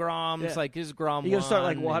 awesome. oh, Grom's, like, this is Grom 1. You're going to start,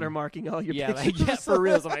 like, watermarking all your pictures. Like, for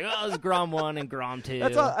real. So I'm like, oh, this is Grom 1 and Grom 2.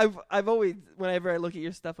 That's all. I've always, whenever I look at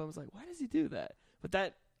your stuff, I was like, why does he do that? But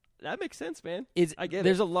that makes sense, man. I get it.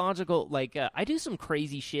 There's a logical, like, I do some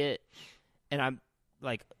crazy shit, and I'm,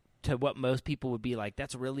 like, to what most people would be like,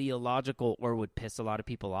 that's really illogical or would piss a lot of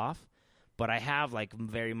people off. But I have, like,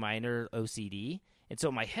 very minor OCD. And so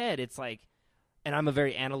in my head, it's like, and I'm a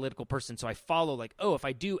very analytical person, so I follow, like, oh, if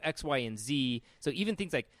I do X, Y, and Z, so even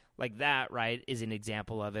things like that, right, is an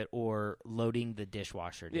example of it, or loading the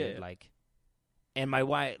dishwasher, dude. Like, and my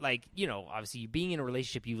wife, like, you know, obviously being in a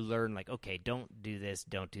relationship, you learn, like, okay, don't do this,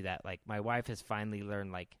 don't do that. Like, my wife has finally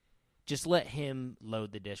learned, like, just let him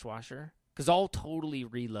load the dishwasher. Because I'll totally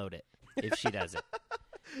reload it if she does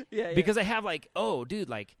it. Because I have, like, oh, dude,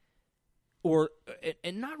 like,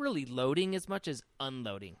 and not really loading as much as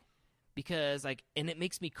unloading. Because, like, and it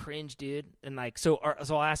makes me cringe, dude. And, like, so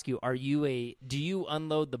I'll ask you, do you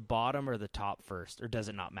unload the bottom or the top first? Or does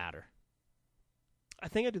it not matter? I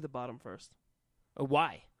think I do the bottom first.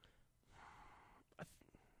 Why?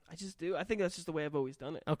 I just do. I think that's just the way I've always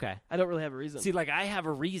done it. Okay. I don't really have a reason. See, like, I have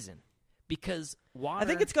a reason. Because water... I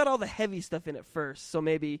think it's got all the heavy stuff in it first, so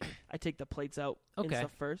maybe I take the plates out and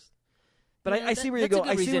stuff first. But I see where you're going.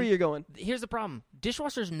 I see where you're going. Here's the problem.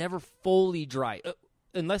 Dishwashers never fully dry,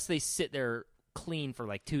 unless they sit there clean for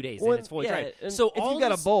like 2 days, and it's fully dry. So if you've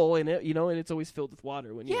got a bowl in it, you know, and it's always filled with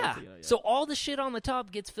water when you empty it out. So all the shit on the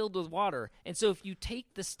top gets filled with water. And so if you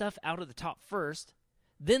take the stuff out of the top first,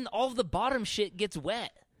 then all of the bottom shit gets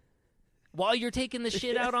wet. While you're taking the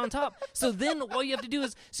shit out on top. So then all you have to do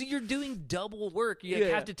is, so you're doing double work. You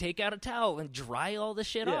have to take out a towel and dry all the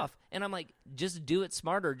shit off. And I'm like, just do it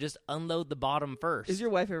smarter. Just unload the bottom first. Is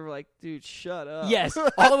your wife ever like, dude, shut up? Yes,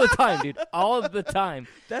 all the time, dude. All of the time.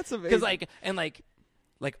 That's amazing. Because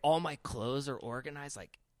like all my clothes are organized.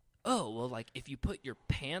 Like, oh, well, like if you put your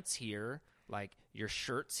pants here, like your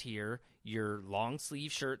shirts here, your long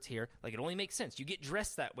sleeve shirts here, like it only makes sense. You get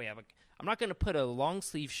dressed that way. I'm not going to put a long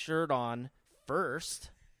sleeve shirt on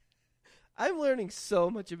first. I'm learning so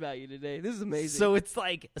much about you today. This is amazing. So it's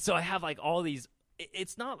like, so I have like all these.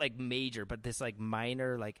 It's not like major, but this like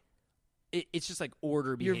minor, like it's just like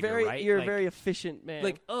order behavior. You're like, a very efficient man.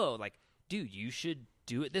 Like, oh, like, dude, you should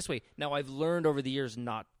do it this way. Now I've learned over the years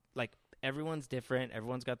not like everyone's different.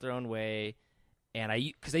 Everyone's got their own way, and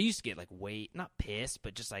because I used to get like not pissed,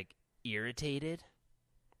 but just like irritated,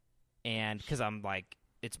 and because I'm like,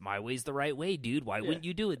 it's my way's the right way, dude. Why wouldn't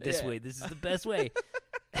you do it this way? This is the best way.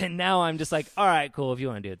 And now I'm just like, all right, cool. If you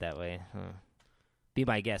want to do it that way, be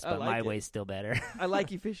my guest. But my way's still better. I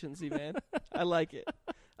like efficiency, man. I like it.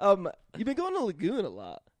 You've been going to Lagoon a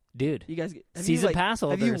lot, dude. You guys season pass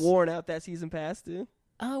holders. Have you worn out that season pass, too?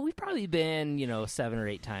 We've probably been 7 or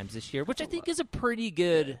 8 times this year, which I think is a pretty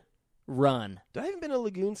good run. I haven't been to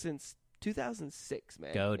Lagoon since 2006,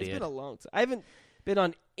 man. Go, dude. It's been a long time. I haven't been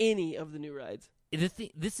on any of the new rides. It's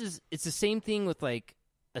the same thing with like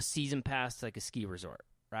a season pass to like a ski resort,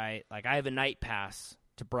 right? Like I have a night pass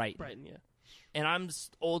to Brighton. Brighton, yeah. And I'm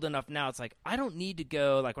old enough now, it's like I don't need to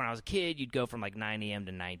go, like when I was a kid, you'd go from like 9 a.m.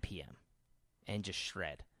 to 9 p.m. and just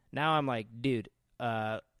shred. Now I'm like, dude,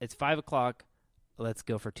 it's 5 o'clock, let's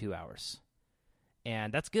go for 2 hours.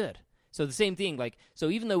 And that's good. So the same thing, like, so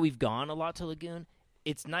even though we've gone a lot to Lagoon,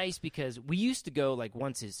 it's nice because we used to go like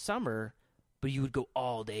once is summer, but you would go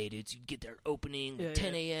all day, dude. So you'd get there opening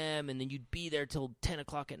 10 a.m., and then you'd be there till 10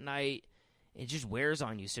 o'clock at night. It just wears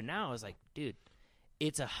on you. So now I was like, dude,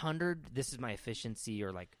 it's 100. This is my efficiency,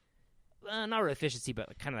 or like, not really efficiency,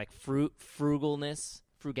 but kind of like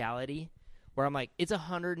frugality, where I'm like, it's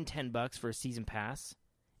 $110 for a season pass.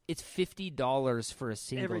 It's $50 for a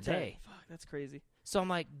single Every time. day. Fuck, that's crazy. So I'm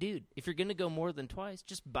like, dude, if you're gonna go more than twice,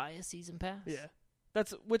 just buy a season pass. Yeah,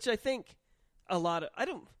 which I think a lot of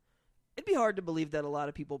It'd be hard to believe that a lot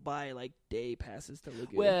of people buy like day passes to Lagoon.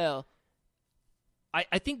 Well,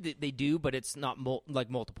 I think that they do, but it's not like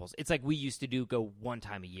multiples. It's like we used to go one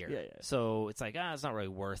time a year. Yeah. So it's like, it's not really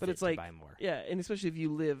worth it to buy more. Yeah, and especially if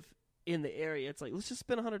you live in the area, it's like, let's just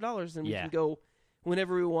spend $100 and we can go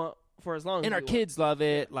whenever we want for as long as we want. And our kids love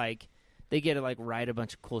it. Yeah. Like, they get to like ride a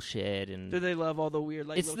bunch of cool shit. And do they love all the weird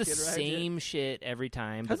like it's the same shit every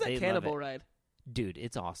time. How's but that they cannibal love it. ride? Dude,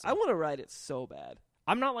 it's awesome. I want to ride it so bad.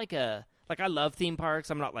 I'm not like I love theme parks.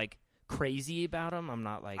 I'm not like crazy about them. I'm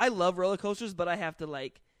not like, I love roller coasters, but I have to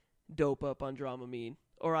like dope up on Dramamine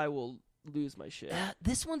or I will lose my shit.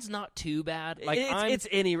 This one's not too bad. Like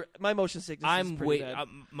my motion sickness is pretty bad.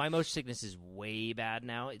 My motion sickness is way bad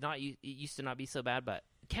now. It used to not be so bad, but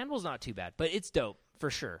Cannibal's not too bad. But it's dope for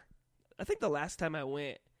sure. I think the last time I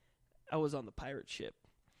went, I was on the pirate ship.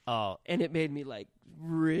 Oh, and it made me like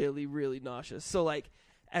really, really nauseous. So like,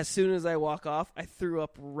 as soon as I walk off, I threw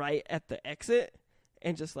up right at the exit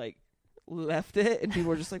and just like left it, and people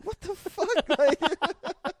were just like, "What the fuck?" Like,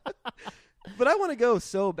 but I want to go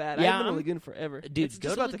so bad. Yeah, I've been to Lagoon forever, dude. It's go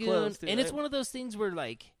just to about Lagoon, to close, too, and right? it's one of those things where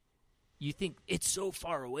like you think it's so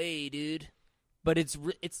far away, dude. But it's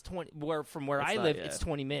 20. From where I live, it's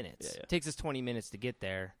 20 minutes. Yeah. It takes us 20 minutes to get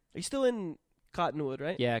there. Are you still in Cottonwood,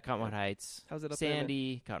 right? Yeah, Cottonwood Heights. How's it up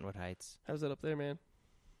Sandy, there, Cottonwood Heights. How's it up there, man?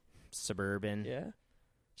 Suburban. Yeah.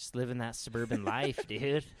 Just living that suburban life,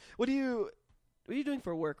 dude. What are you doing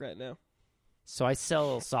for work right now? So I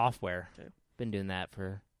sell software. Okay. Been doing that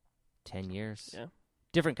for 10 years. Yeah.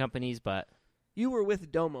 Different companies, but You were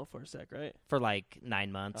with Domo for a sec, right? for like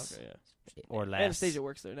 9 months Okay, yeah. or less. Anastasia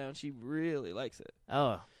works there now, and she really likes it.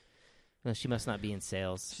 Oh. No, she must not be in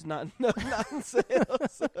sales. She's not in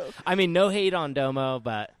sales. So. I mean, no hate on Domo,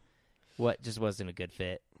 but what just wasn't a good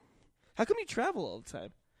fit. How come you travel all the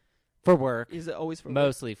time? For work. Is it always for work?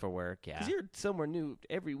 Mostly for work, yeah. Because you're somewhere new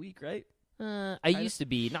every week, right? I used to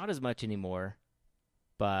be, not as much anymore.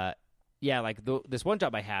 But, yeah, like this one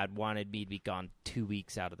job I had wanted me to be gone 2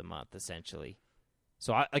 weeks out of the month, essentially.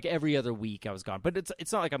 So, like every other week I was gone. But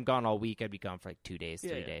it's not like I'm gone all week. I'd be gone for like 2 days,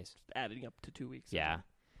 3 days. Just adding up to 2 weeks. Yeah.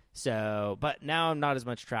 So, but now I'm not as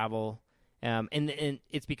much travel. And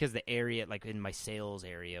it's because the area, like in my sales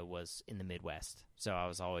area, was in the Midwest. So I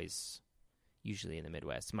was always usually in the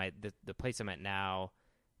Midwest. The place I'm at now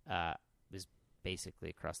is basically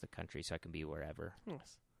across the country, so I can be wherever.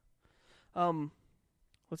 Nice.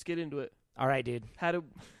 Let's get into it. All right, dude.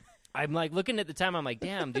 I'm like looking at the time. I'm like,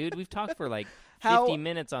 damn, dude, we've talked for like 50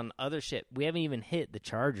 minutes on other shit. We haven't even hit the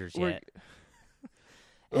Chargers yet.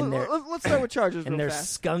 Let's start with Chargers and real they're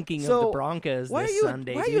fast. skunking of the Broncos this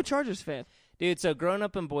Sunday. Why are you a Chargers fan? Dude, so growing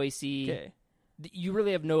up in Boise, you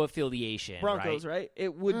really have no affiliation. Broncos, right?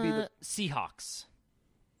 It would be the Seahawks.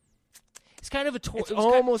 It's kind of it's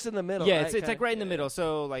almost in the middle. Yeah, right? it's like right in the middle.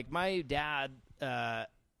 So like my dad,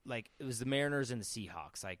 like it was the Mariners and the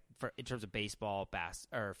Seahawks, like in terms of baseball,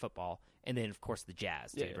 or football, and then of course the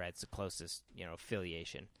Jazz, dude, Yeah. right? It's the closest,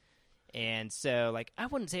 affiliation. And so, like, I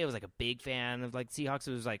wouldn't say I was like a big fan of like Seahawks.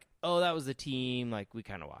 It was like, oh, that was the team like we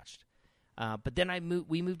kind of watched. But then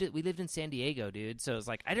we lived in San Diego, dude. So it's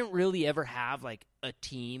like I didn't really ever have like a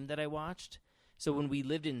team that I watched. So when we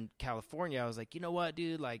lived in California, I was like, you know what,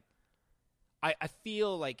 dude? Like, I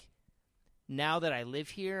feel like now that I live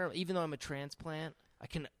here, even though I'm a transplant, I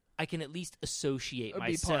can at least associate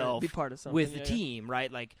myself be part of something, with the team,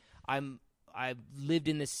 right? Like I've lived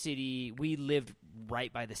in this city. We lived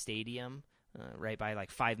right by the stadium, right by like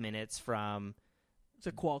 5 minutes from. It's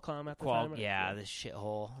a Qualcomm at the time. Yeah, this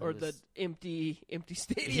shithole. Or the empty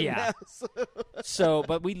stadium. Yeah. House. So,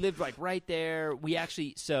 but we lived like right there. We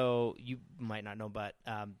actually, so you might not know, but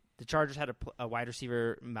the Chargers had a wide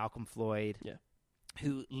receiver, Malcolm Floyd,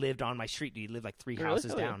 who lived on my street. He lived like 3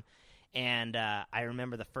 houses down. And I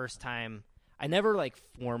remember the first time, I never like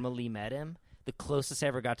formally met him. The closest I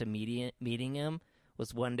ever got to meeting him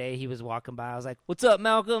was one day he was walking by. I was like, "What's up,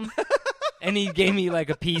 Malcolm?" And he gave me like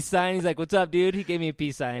a peace sign. He's like, "What's up, dude?" He gave me a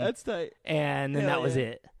peace sign. That's tight. And then that was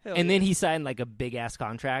it. And then he signed like a big ass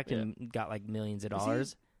contract and got like millions of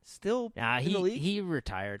dollars. Still in the league? He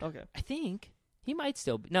retired. Okay. I think he might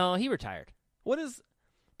still be. No, he retired. But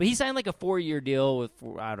he signed like a 4-year deal with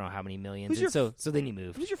I don't know how many millions. So then he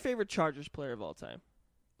moved. Who's your favorite Chargers player of all time?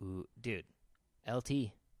 Ooh, dude.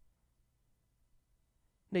 LT.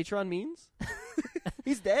 Natron Means?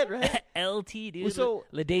 He's dead, right? LT, dude. Well, so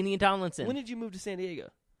LaDainian Tomlinson. When did you move to San Diego?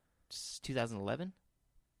 2011.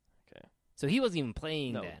 Okay. So he wasn't even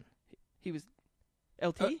playing then. He was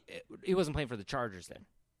LT? He wasn't playing for the Chargers then.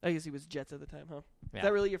 I guess he was Jets at the time, huh? Yeah. Is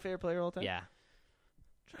that really your favorite player of all time? Yeah.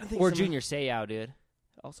 Or Junior Seau, dude.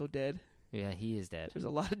 Also dead. Yeah, he is dead. There's a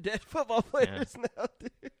lot of dead football players now,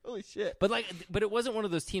 dude. Holy shit. But it wasn't one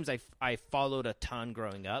of those teams I followed a ton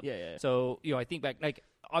growing up. Yeah. So, I think back, like,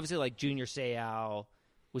 obviously, like, Junior Seau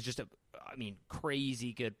was just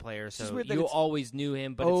crazy good player. So you always knew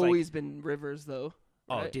him. But always been Rivers, though.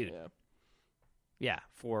 Right? Oh, dude. Yeah.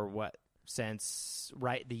 For what? Since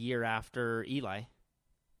the year after Eli. I'm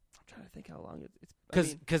trying to think how long it's.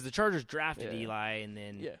 Because the Chargers drafted Eli, and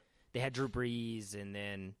then they had Drew Brees, and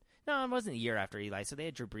then no, it wasn't a year after Eli. So they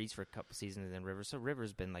had Drew Brees for a couple seasons, and then Rivers. So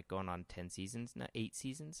Rivers been like going on 10 seasons, not 8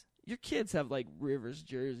 seasons. Your kids have like Rivers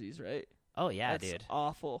jerseys, right? Oh yeah, That's dude.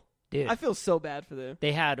 Awful. Dude, I feel so bad for them.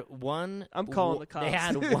 They had one. I'm calling the cops. They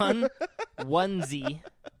had one onesie.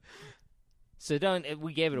 So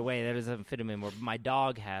we gave it away. That doesn't fit him anymore. But my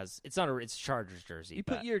dog has. It's Chargers jersey. You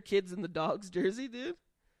put your kids in the dog's jersey, dude?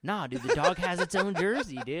 Nah, dude. The dog has its own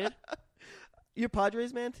jersey, dude. You're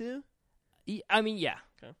Padres man too? I mean, yeah.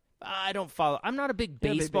 Okay. I don't follow. I'm not a big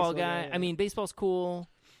baseball guy. Yeah. I mean, baseball's cool.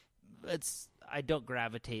 I don't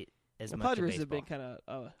gravitate as much. Padres to have baseball. been kind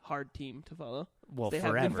of a hard team to follow. Well, they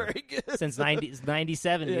forever. have been very good. Since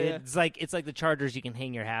 97, dude. Yeah. It's like the Chargers. You can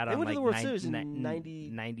hang your hat on. They went to like the World Series in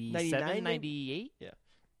 97, 99, 98? Yeah.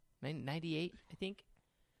 98, I think.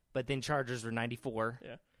 But then Chargers were 94.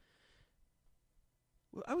 Yeah.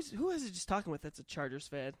 Well, who was I just talking with that's a Chargers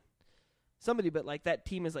fan? Somebody, but like that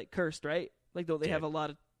team is like cursed, right? Like, don't they have a lot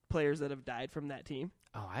of players that have died from that team?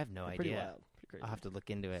 Oh, I have no idea. Pretty wild. Pretty crazy. I'll have to look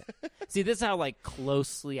into it. See, this is how like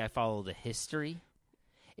closely I follow the history.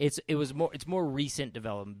 It's more recent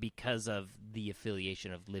development because of the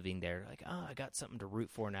affiliation of living there. Like, oh, I got something to root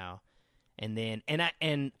for now. And then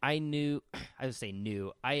I knew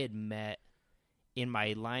I had met in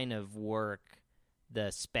my line of work the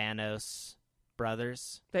Spanos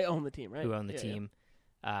brothers. They own the team, right? Who own the team. Yeah.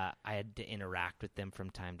 I had to interact with them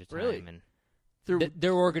from time to time. Really? And Through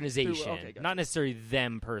their organization, okay, gotcha. not necessarily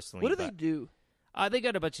them personally. What do they do? They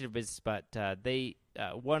got a bunch of business, but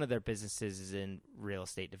one of their businesses is in real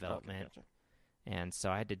estate development. Okay, gotcha. And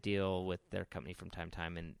so I had to deal with their company from time to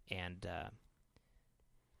time, and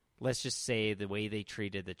let's just say the way they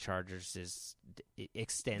treated the Chargers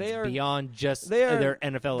extends beyond just their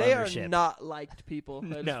NFL ownership. They are not liked people.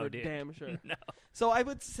 That's No, for dude. damn sure. No. So I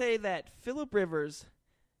would say that Phillip Rivers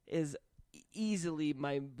is easily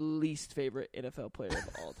my least favorite NFL player of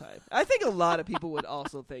all time. I think a lot of people would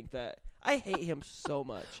also think that. I hate him so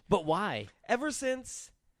much. But why? Ever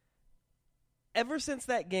since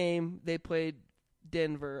that game, they played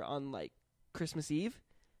Denver on like Christmas Eve,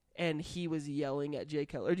 and he was yelling at Jay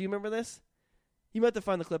Cutler. Do you remember this? You might have to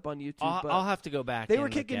find the clip on YouTube. I'll have to go back. They were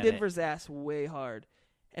kicking Denver's ass way hard,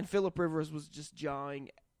 and Phillip Rivers was just jawing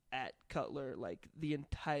at Cutler like the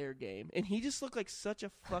entire game, and he just looked like such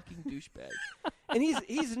a fucking douchebag. And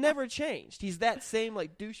he's never changed. He's that same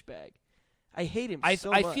like douchebag. I hate him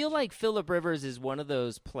so much. I feel like Phillip Rivers is one of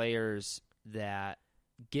those players that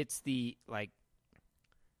gets the like.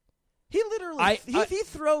 He literally he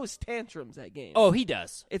throws tantrums at games. Oh, he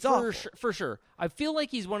does. It's awful. For sure. I feel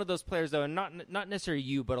like he's one of those players, though, and not necessarily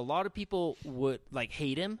you, but a lot of people would like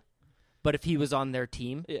hate him. But if he was on their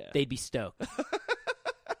team, they'd be stoked.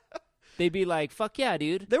 They'd be like, "Fuck yeah,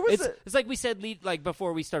 dude!" It's like we said, like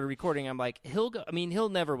before we started recording. I'm like, he'll go. I mean, he'll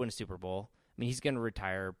never win a Super Bowl. I mean, he's going to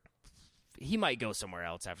retire. He might go somewhere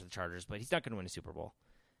else after the Chargers, but he's not going to win a Super Bowl.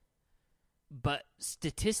 But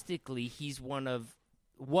statistically, he's one of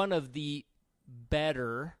the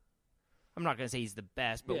better. I'm not going to say he's the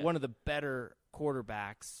best, but one of the better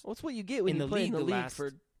quarterbacks. Well, it's what you get when you play in the league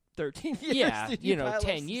for 13 years. Yeah,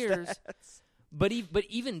 10 years. Stats. But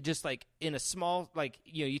even just like in a small, like,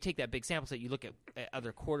 you take that big sample set, you look at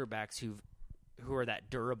other quarterbacks who are that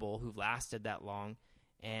durable, who've lasted that long,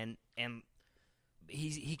 and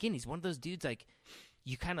he's one of those dudes, like,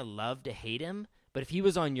 you kind of love to hate him, but if he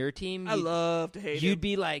was on your team, I love to hate him. You'd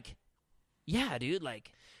be like, yeah, dude,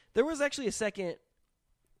 like. There was actually a second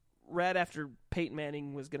right after Peyton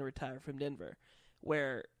Manning was going to retire from Denver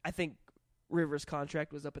where I think Rivers'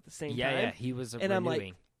 contract was up at the same time. Yeah, he was and renewing. I'm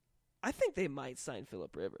like, I think they might sign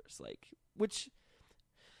Phillip Rivers, which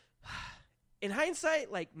in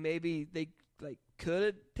hindsight, like maybe they could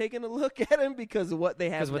have taken a look at him because of what they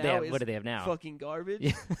have now. What do they have now? Fucking garbage.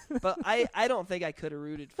 Yeah. But I don't think I could have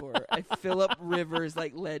rooted for a Phillip Rivers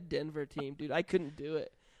led Denver team, dude. I couldn't do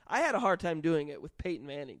it. I had a hard time doing it with Peyton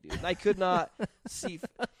Manning, dude. And I could not see.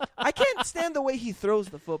 I can't stand the way he throws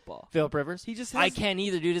the football. Phillip Rivers? He just I can't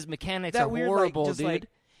either, dude. His mechanics are weird, horrible, dude.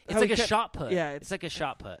 It's like a shot put. Yeah, it's like a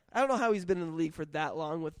shot put. I don't know how he's been in the league for that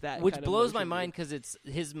long with that. Which kind blows of my mind because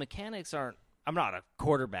his mechanics aren't. I'm not a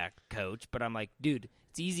quarterback coach, but I'm like, dude,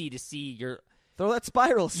 it's easy to see your. Throw that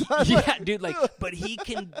spiral, son. Yeah, dude. But he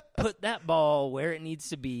can put that ball where it needs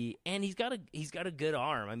to be, and he's got a good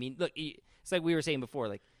arm. I mean, look, it's like we were saying before,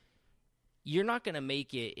 like. You're not going to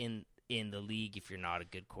make it in the league if you're not a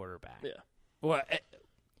good quarterback. Yeah. Well,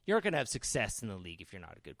 you're not going to have success in the league if you're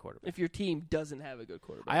not a good quarterback. If your team doesn't have a good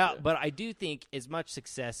quarterback. But I do think as much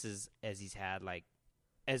success as he's had,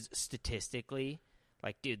 as statistically,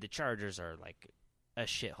 dude, the Chargers are a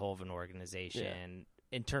shithole of an organization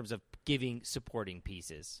in terms of supporting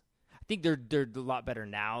pieces. I think they're a lot better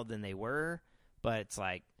now than they were, but it's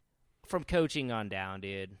from coaching on down,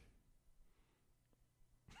 dude.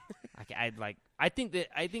 I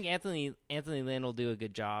think Anthony Lynn will do a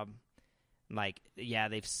good job.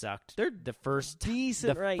 They've sucked. They're the first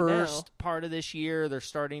decent the right first now. Part of this year. They're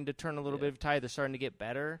starting to turn a little bit of tide. They're starting to get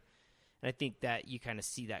better, and I think that you kind of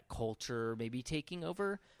see that culture maybe taking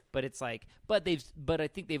over. But it's but I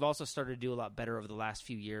think they've also started to do a lot better over the last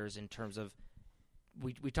few years in terms of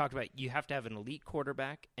we talked about you have to have an elite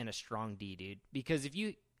quarterback and a strong D, dude, because if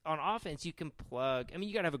you on offense, you can plug. I mean,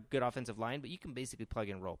 you got to have a good offensive line, but you can basically plug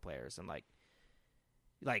in role players and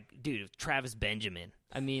dude, Travis Benjamin.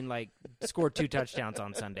 I mean, scored 2 touchdowns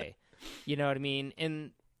on Sunday. You know what I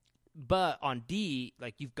mean? But on D,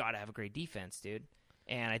 you've got to have a great defense, dude.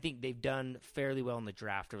 And I think they've done fairly well in the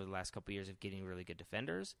draft over the last couple of years of getting really good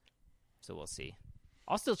defenders. So we'll see.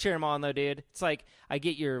 I'll still cheer them on, though, dude. It's I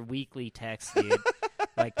get your weekly text, dude.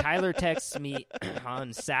 Tyler texts me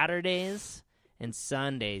on Saturdays and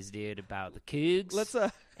Sundays, dude, about the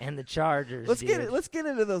Cougs and the Chargers. Let's get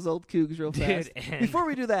into those old Cougs real fast. Before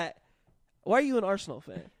we do that, why are you an Arsenal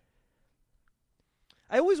fan?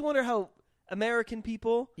 I always wonder how American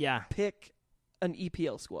people pick an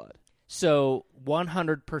EPL squad. So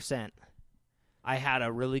 100%. I had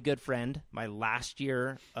a really good friend my last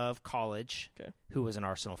year of college who was an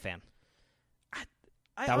Arsenal fan.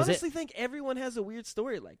 I honestly think everyone has a weird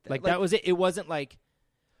story like that. That was it. It wasn't a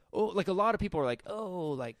lot of people are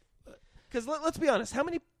because let's be honest, how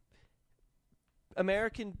many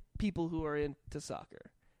American people who are into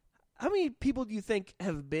soccer, how many people do you think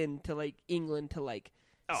have been to England to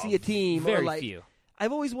see a team? Very or few.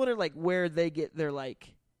 I've always wondered where they get their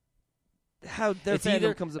how their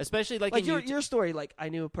fandom comes up. Especially your story. I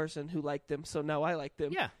knew a person who liked them, so now I like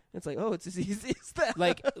them. Yeah, it's it's as easy as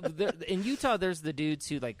that. In Utah, there's the dudes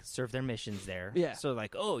who serve their missions there. Yeah. So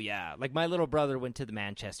oh yeah, my little brother went to the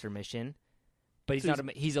Manchester mission, but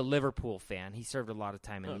he's a Liverpool fan. He served a lot of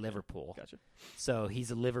time in Liverpool. Gotcha. So he's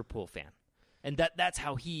a Liverpool fan, and that's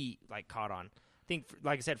how he caught on. I think,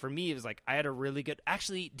 like I said, for me, it was I had a really good.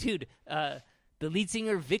 Actually, dude, the lead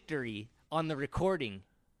singer Victory on the recording.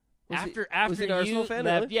 After was he an Arsenal fan?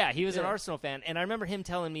 Left, really? Yeah, he was an Arsenal fan, and I remember him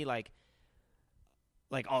telling me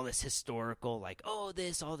all this historical, all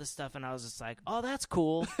this stuff, and I was just oh, that's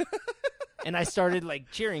cool, and I started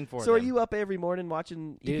cheering for them. So are you up every morning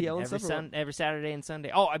watching Dude, EPL and stuff? Every Saturday and Sunday.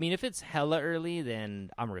 Oh, I mean, if it's hella early, then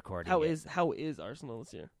I'm recording. How is Arsenal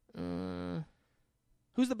this year?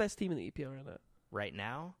 Who's the best team in the EPL right now? Right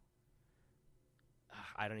now,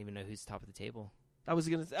 I don't even know who's top of the table. I was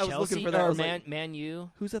looking Chelsea for that. Or Man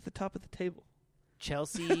U. Who's at the top of the table?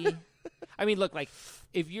 Chelsea. I mean, look, like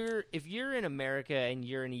if you're in America and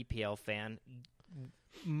you're an EPL fan,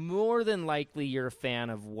 more than likely you're a fan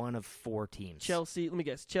of one of 4 teams. Chelsea. Let me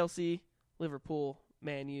guess. Chelsea, Liverpool,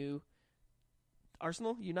 Man U,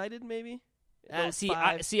 Arsenal, United, maybe.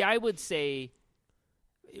 I would say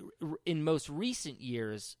in most recent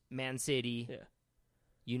years, Man City,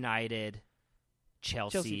 United,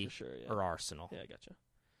 Chelsea for sure, or Arsenal. Yeah, I gotcha.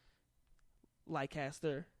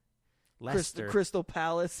 Leicester. Leicester. Crystal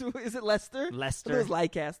Palace. Is it Leicester? Leicester. It was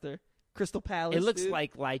Leicester. Crystal Palace. It looks dude.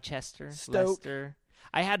 like Leicester. Stoke. Leicester.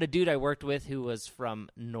 I had a dude I worked with who was from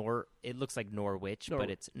It looks like Norwich,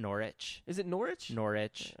 but it's Norwich. Is it Norwich?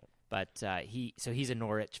 Norwich. Yeah. But he's a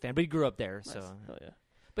Norwich fan, but he grew up there. Nice. So, yeah.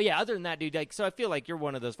 But yeah, other than that, dude, like, so I feel like you're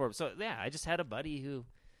one of those 4. So yeah, I just had a buddy who,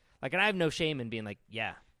 like, and I have no shame in being like,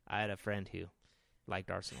 yeah, I had a friend who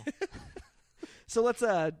liked Arsenal. So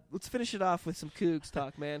let's finish it off with some Cougs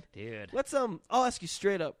talk, man. Dude. I'll ask you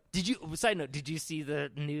straight up. Side note, did you see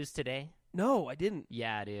the news today? No, I didn't.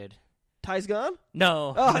 Yeah, dude. Ty's gone?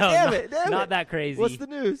 No. Oh, no, damn it. Not that crazy. What's the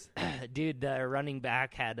news? Dude, the running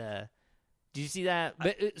back had a... Did you see that?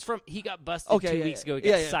 But it's he got busted 2 weeks ago. He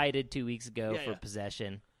got cited 2 weeks ago for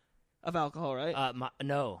possession. Of alcohol, right?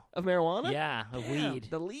 No. Of marijuana? Yeah, of weed.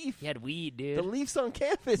 The leaf. He had weed, dude. The leaf's on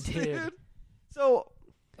campus, dude. So...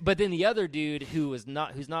 But then the other dude who's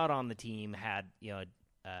not on the team had,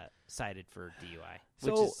 cited for DUI,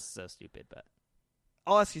 which is so stupid. But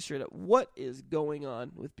I'll ask you straight up: what is going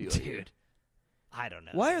on with BYU? Dude, I don't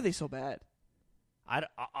know. Why are they so bad?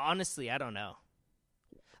 Honestly, I don't know.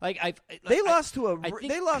 Like they lost to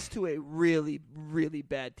a really, really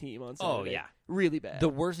bad team on Saturday. Oh yeah, really bad. The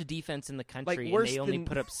worst defense in the country, and they only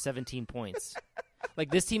put up 17 points.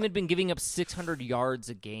 Like, this team had been giving up 600 yards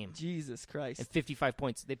a game. Jesus Christ. And 55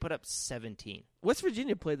 points. They put up 17. West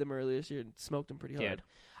Virginia played them earlier this year and smoked them pretty hard.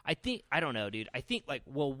 Dude, I don't know, dude. I think,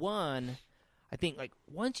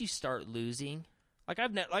 once you start losing, like,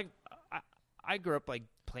 I grew up, like,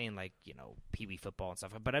 playing, like, pee-wee football and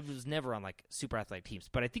stuff, but I was never on, like, super athletic teams.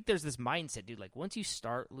 But I think there's this mindset, dude, like, once you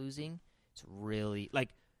start losing, it's really, like,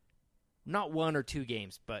 not 1 or 2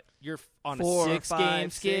 games, but you're on 4, a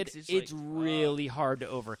 6-game skid. It's really hard to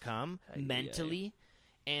overcome mentally.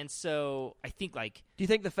 And so I think, like... Do you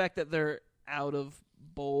think the fact that they're out of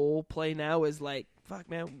bowl play now is like,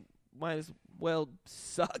 fuck, man, might as well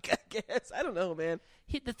suck, I guess? I don't know, man.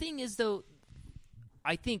 The thing is, though,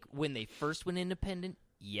 I think when they first went independent,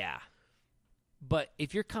 yeah. But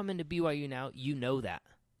if you're coming to BYU now, you know that.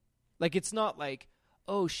 Like, it's not like...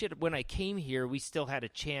 oh shit, when I came here we still had a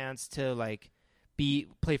chance to like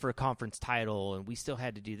play for a conference title and we still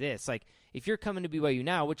had to do this. Like, if you're coming to BYU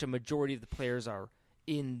now, which a majority of the players are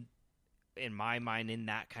in my mind in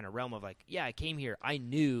that kind of realm of like, yeah, I came here, I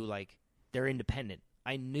knew like they're independent.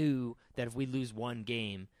 I knew that if we lose 1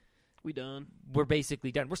 game, we're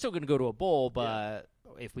basically done. We're still going to go to a bowl, but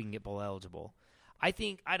if we can get bowl eligible. I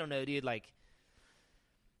don't know, dude, like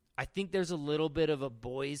I think there's a little bit of a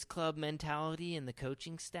boys club mentality in the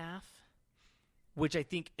coaching staff, which I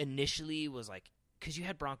think initially was like, because you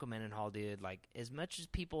had Bronco Mendenhall, dude, like as much as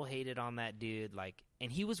people hated on that dude, like,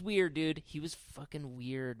 and he was weird, dude. He was fucking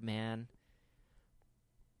weird, man.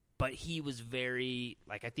 But he was very,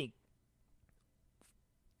 like, I think,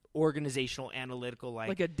 organizational, analytical,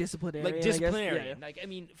 like a disciplinarian. Like disciplinarian. I guess. Like, I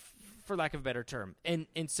mean, for lack of a better term. And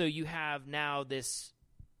so you have now this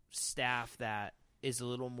staff that is a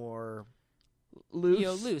little more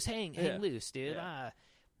loose, hang loose, dude. Yeah.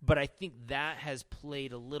 But I think that has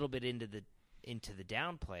played a little bit into the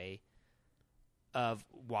downplay of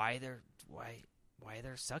why they're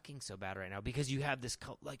sucking so bad right now, because you have this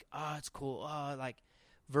like, it's cool, like,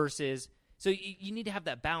 versus, so you need to have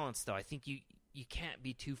that balance though. I think you can't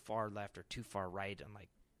be too far left or too far right. I'm like,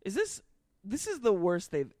 this is the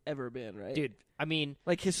worst they've ever been, right? Dude, I mean,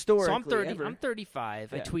 like historically. So I'm 30. Ever. I'm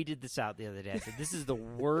 35. Yeah. I tweeted this out the other day. I said, this is the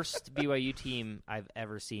worst BYU team I've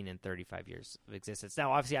ever seen in 35 years of existence.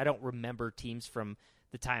 Now, obviously, I don't remember teams from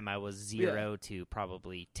the time I was 0 to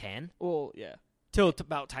probably 10. Well, yeah. Till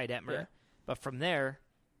about Ty Detmer. Yeah. But from there,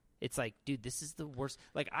 it's like, dude, this is the worst.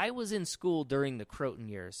 Like, I was in school during the Croton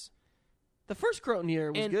years. The first Croton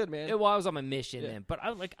year was good, man. Well, I was on my mission then. But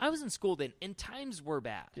I was in school then, and times were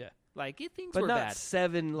bad. Yeah. Like, things but were not bad.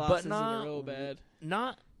 7 losses in a row bad.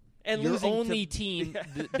 And your only team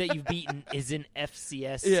that you've beaten is in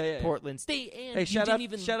FCS Portland State. And hey, shout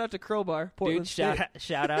out to Crowbar, Portland State. Dude,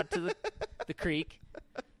 shout out to the Creek.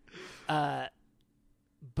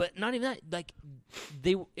 But not even that. Like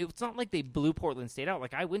it's not like they blew Portland State out.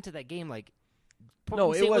 Like I went to that game. Like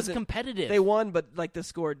Portland State was competitive. They won, but like the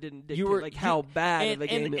score didn't dictate how bad of a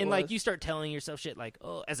game it was. And like you start telling yourself shit like,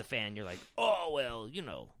 oh, as a fan, you're like, oh well,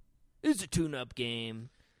 it's a tune-up game.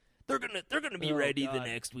 They're gonna be ready the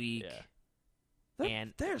next week. Yeah.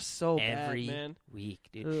 And they're so every bad, man. week,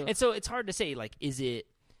 dude. Ugh. And so it's hard to say. Like, is it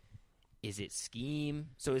scheme?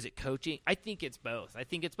 So is it coaching? I think it's both. I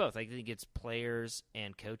think it's players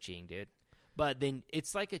and coaching, dude. But then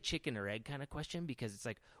it's like a chicken or egg kind of question because it's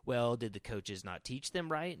like, well, did the coaches not teach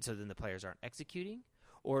them right, and so then the players aren't executing?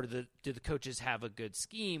 Or do the coaches have a good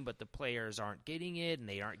scheme, but the players aren't getting it and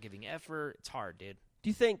they aren't giving effort? It's hard, dude. Do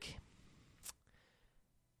you think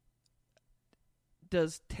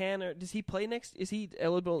does he play next? Is he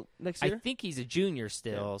eligible next year? I think he's a junior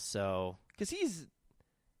still, so because he's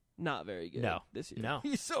not very good. This year. No,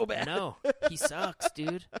 he's so bad. No, he sucks,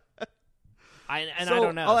 dude. I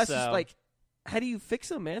don't know. Oh, that's just like, how do you fix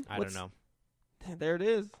him, man? I don't know. There it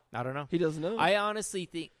is. I don't know. He doesn't know. I honestly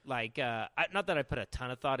think, like, not that I put a ton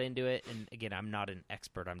of thought into it, and again, I'm not an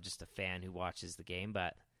expert. I'm just a fan who watches the game,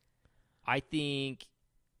 but I think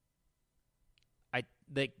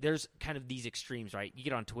there's kind of these extremes, right? You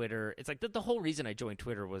get on Twitter. It's like the whole reason I joined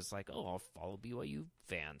Twitter was like, oh, I'll follow BYU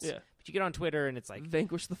fans. Yeah. But you get on Twitter, and it's like,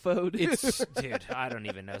 vanquish the foe. Dude, I don't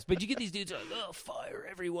even know. But you get these dudes like, oh, fire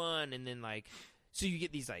everyone, and then like, so you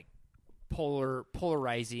get these like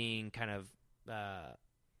polarizing kind of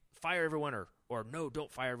fire everyone or no,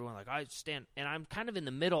 don't fire everyone. Like I stand, and I'm kind of in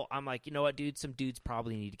the middle. I'm like, you know what, dude? Some dudes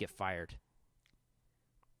probably need to get fired.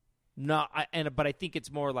 But I think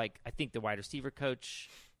it's more like I think the wide receiver coach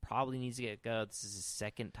probably needs to go. This is his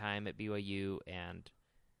second time at BYU, and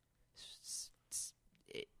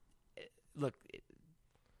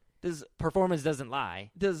performance doesn't lie.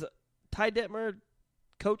 Does Ty Detmer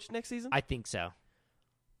coach next season? I think so.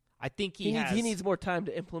 I think he needs more time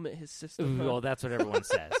to implement his system. Well, that's what everyone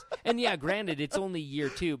says. And yeah, granted, it's only year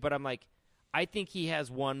 2, but I'm like, I think he has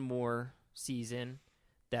one more season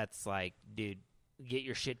that's like, dude, get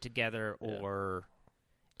your shit together,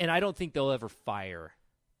 and I don't think they'll ever fire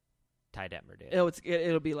Ty Detmer, dude.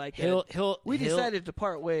 It'll be like we decided to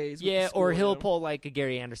part ways. Yeah, with the school, or he'll pull like a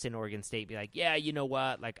Gary Anderson, Oregon State, be like, yeah, you know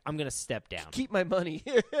what? Like, I'm gonna step down. Keep my money.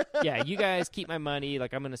 Yeah, you guys keep my money.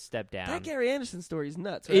 Like, I'm gonna step down. That Gary Anderson story is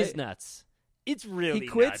nuts. Right? It's nuts. It's really he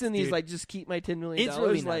quits nuts, and dude. he's like, just keep my $10 million. It's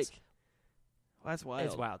really nuts. Like, well, that's wild.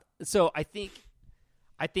 It's wild. So I think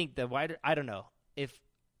the wider. I don't know if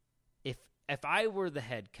I were the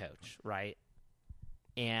head coach, right,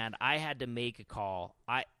 and I had to make a call,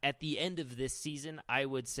 at the end of this season, I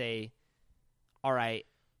would say, all right,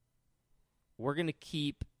 we're going to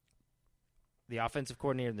keep the offensive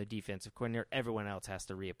coordinator and the defensive coordinator. Everyone else has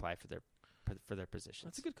to reapply for their positions.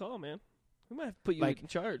 That's a good call, man. We might have to put you in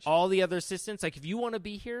charge. All the other assistants, like if you want to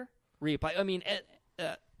be here, reapply. I mean,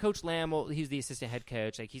 Coach Lamb, he's the assistant head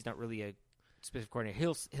coach. Like he's not really a specific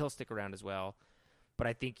coordinator. He'll stick around as well. But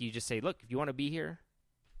I think you just say, look, if you want to be here,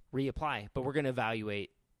 reapply. But we're going to evaluate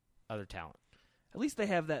other talent. At least they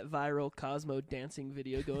have that viral Cosmo dancing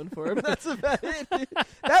video going for him. That's about it.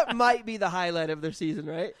 That might be the highlight of their season,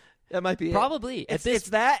 right? That might be probably. It's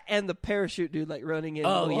that and the parachute dude like running in.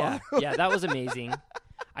 Oh yeah, yeah, that was amazing.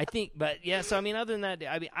 I think, but yeah. So I mean, other than that,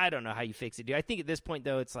 I mean, I don't know how you fix it, dude. I think at this point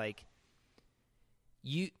though, it's like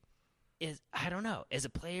I don't know. As a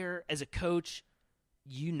player, as a coach,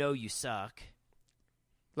 you know you suck.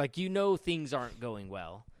 Like, you know things aren't going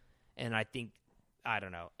well. And I think, I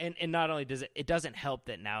don't know. And not only does it doesn't help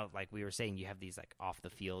that now, like we were saying, you have these, like,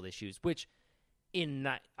 off-the-field issues, which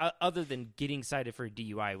other than getting cited for a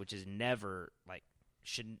DUI, which is never, like,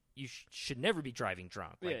 you should never be driving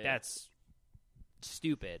drunk. Like, that's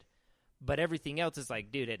stupid. But everything else is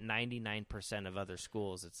like, dude, at 99% of other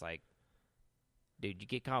schools, it's like, dude, you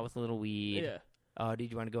get caught with a little weed. Yeah. Oh,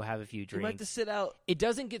 dude, you want to go have a few drinks? You might have to sit out. It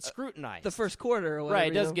doesn't get scrutinized. The first quarter or whatever.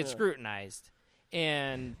 Right, it doesn't get scrutinized.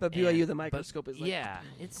 But BYU, the microscope is like... Yeah,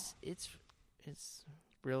 it's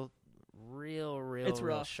real it's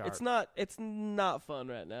rough. Sharp. It's not fun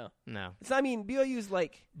right now. No. I mean, BYU's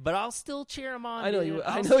like... But I'll still cheer him on. I know you.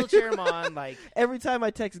 I'll still cheer him on. Like, every time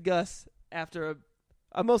I text Gus after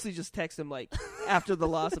I mostly just text him, like, after the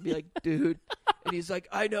loss, I'll be like, dude. And he's like,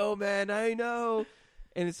 I know, man, I know.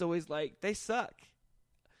 And it's always like, they suck.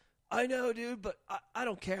 I know, dude, but I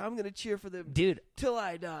don't care. I'm going to cheer for them, dude, till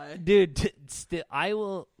I die. Dude, I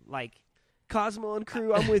will, like... Cosmo and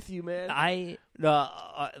crew, I'm with you, man.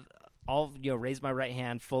 I'll raise my right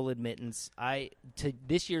hand, full admittance.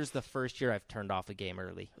 This year's the first year I've turned off a game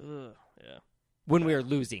early. Yeah. When we were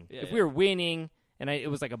losing. If we were winning and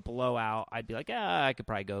it was like a blowout, I'd be like, I could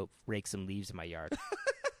probably go rake some leaves in my yard.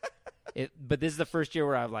 But this is the first year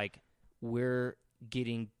where I'm like, we're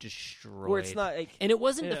getting destroyed. Where it's not, like, and it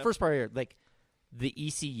wasn't the first part of the year. Like, the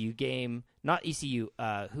ECU game, not ECU,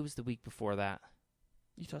 who was the week before that?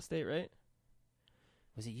 Utah State, right?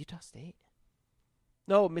 Was it Utah State?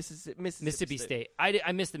 No, Mississippi State.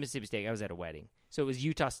 I missed the Mississippi State. I was at a wedding. So it was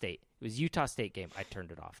Utah State. It was Utah State game. I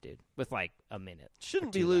turned it off, dude, with like a minute.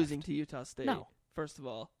 Shouldn't be losing to Utah State. No. First of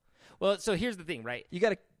all. Well, so here's the thing, right? You got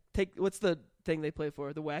to take, what's the thing they play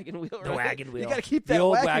for? The wagon wheel, right? The wagon wheel. You got to keep that the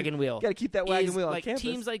old wagon wheel. You got to keep that wagon wheel on like campus.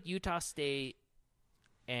 Teams like Utah State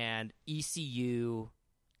and ECU,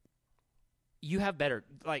 you have better,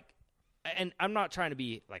 like, and I'm not trying to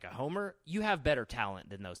be like a homer, you have better talent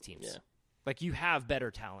than those teams. Yeah. Like, you have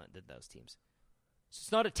better talent than those teams. So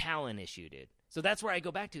it's not a talent issue, dude. So that's where I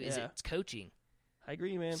go back to, is it's coaching. I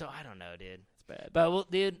agree, man. So I don't know, dude. It's bad. But, well,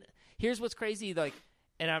 dude, here's what's crazy, like,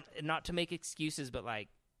 and I'm not to make excuses, but, like,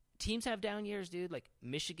 teams have down years, dude. Like,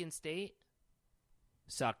 Michigan State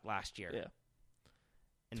sucked last year. Yeah.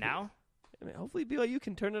 And now? I mean, hopefully BYU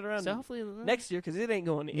can turn it around So hopefully next year, because it ain't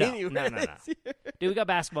going anywhere. No. this year. Dude, we got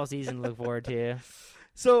basketball season to look forward to.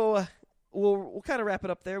 So we'll kind of wrap it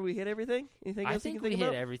up there. We hit everything? Anything else I think you can we think hit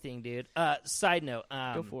about? everything, dude. Side note.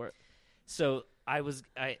 Go for it. So I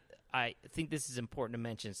think this is important to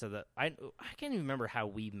mention. So that I can't even remember how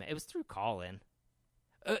we met. It was through Collin.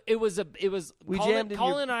 We Collin, jammed in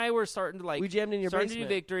Colin and I were starting to we jammed in your starting basement.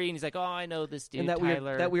 to do Victory, and he's like, "Oh, I know this dude, in that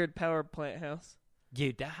Tyler." weird power plant house.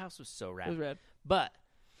 Dude, that house was so rad. It was rad. But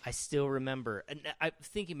I still remember, and I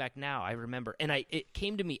thinking back now, I remember, and it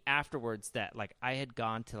came to me afterwards that like I had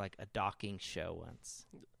gone to like a docking show once.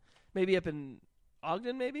 Maybe up in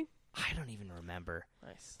Ogden, maybe? I don't even remember.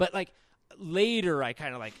 Nice. But like later, I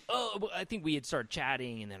kind of like, I think we had started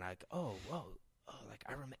chatting, and then like,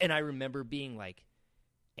 like I remember being like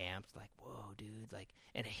amped, like, whoa, dude, like,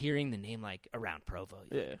 and hearing the name like around Provo.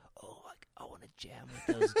 Yeah. Like, like I want to jam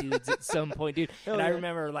with those dudes at some point, dude. Hell and I yeah.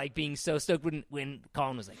 remember like being so stoked when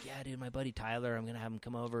Colin was like, yeah, dude, my buddy Tyler, I'm gonna have him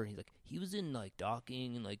come over. And he's like, he was in like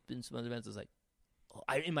docking and like been some other events. I was like,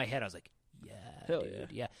 in my head, I was like, yeah, hell dude,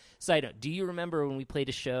 yeah. Side note, do you remember when we played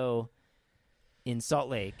a show in Salt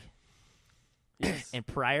Lake? Yes. And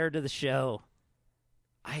prior to the show,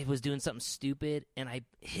 I was doing something stupid, and I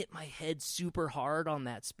hit my head super hard on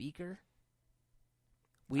that speaker.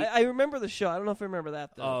 I remember the show. I don't know if I remember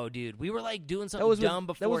that, though. Oh, dude. We were, like, doing something That dumb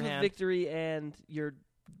was beforehand. with Victory and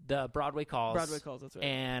the Broadway Calls. Broadway Calls, that's right.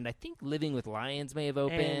 And I think Living with Lions may have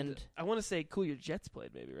opened. And I want to say Cool Your Jets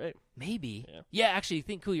played, maybe, right? Maybe. Yeah. Yeah, actually, I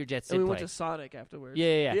think Cool Your Jets did And we play. went to Sonic afterwards.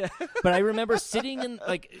 Yeah. But I remember sitting in,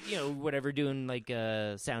 like, whatever, doing, like,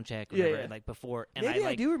 a sound check or whatever, like, before. And Maybe I,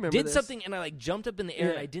 like, do remember did this. something, and I, like, jumped up in the air,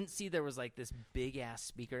 Yeah. and I didn't see there was, like, this big-ass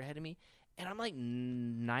speaker ahead of me. And I'm, like,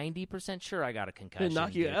 90% sure I got a concussion. Did it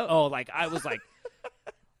knock you dude. out? Oh, like, I was, like...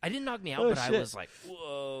 I didn't knock me out, but shit. I was like,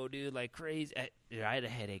 whoa, dude, like, crazy. I had a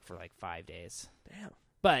headache for, like, 5 days. Damn.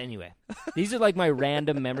 But anyway, these are, like, my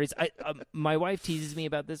random memories. My wife teases me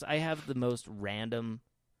about this. I have the most random...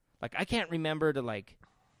 Like, I can't remember to, like,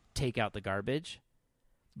 take out the garbage,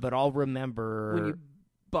 but I'll remember... When you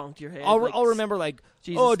bonked your head. I'll remember, like,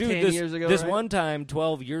 Jesus, oh, dude, 10 years ago, this right? one time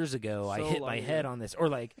 12 years ago, I So hit long my ago. head on this. Or,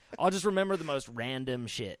 like, I'll just remember the most random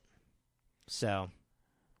shit. So...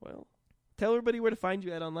 Well, tell everybody where to find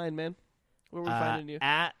you at online, man. Where we're finding you.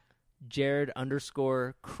 At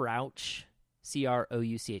Jared_Crouch, CROUCH.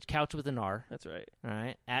 Couch with an R. That's right. All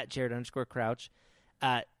right. At Jared_Crouch.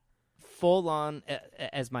 Full on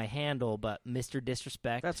as my handle, but Mr.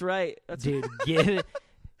 Disrespect. That's right. That's Dude, give it.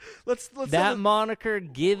 let's That moniker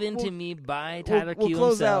given to me by Tyler we'll Q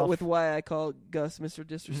close himself. out with why I call Gus Mr.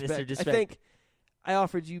 Disrespect. Mr. Disrespect. I think I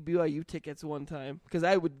offered you BYU tickets one time because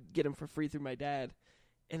I would get them for free through my dad.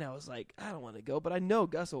 And I was like, I don't want to go, but I know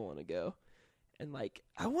Gus will want to go. And, like,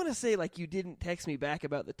 I want to say, like, you didn't text me back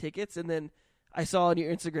about the tickets, and then I saw on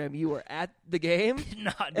your Instagram you were at the game.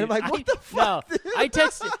 Nah, dude, and I'm like, what the fuck? No, I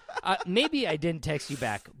texted. Maybe I didn't text you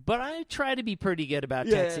back, but I try to be pretty good about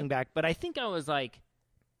texting back. But I think I was like,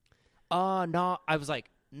 no. I was like,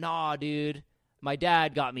 nah, dude. My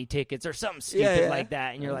dad got me tickets or something stupid like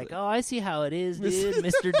that. And you're like, oh, I see how it is, dude.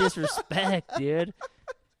 Mr. Disrespect, dude.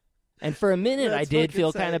 And for a minute, I did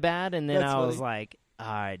feel kind of bad, and then I was like, all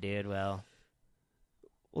right, dude, well,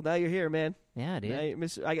 now you're here, man. Yeah, dude.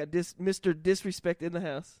 I got Mr. Disrespect in the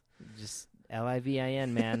house. Just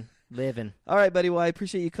LIVIN, man. Living. All right, buddy. Well, I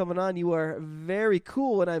appreciate you coming on. You are very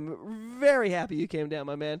cool, and I'm very happy you came down,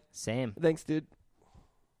 my man. Same. Thanks, dude.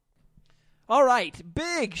 All right.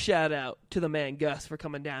 Big shout out to the man Gus for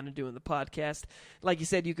coming down and doing the podcast. Like you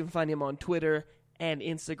said, you can find him on Twitter and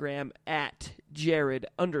Instagram at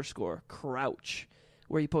Jared_Crouch,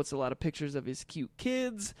 where he posts a lot of pictures of his cute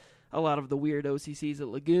kids. a lot of the weird OCCs at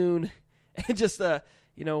Lagoon, and just,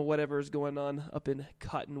 whatever's going on up in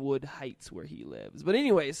Cottonwood Heights where he lives. But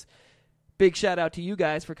anyways, big shout out to you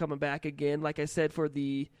guys for coming back again. Like I said, for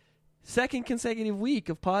the second consecutive week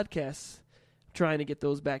of podcasts, I'm trying to get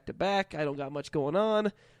those back to back. I don't got much going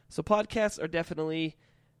on. So podcasts are definitely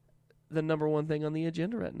the number one thing on the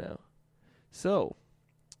agenda right now. So,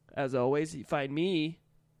 as always, you find me,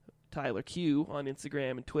 Tyler Q, on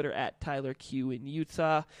Instagram and Twitter at Tyler Q in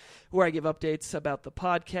Utah, where I give updates about the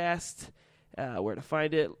podcast, where to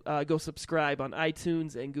find it. Go subscribe on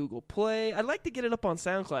iTunes and Google Play. I'd like to get it up on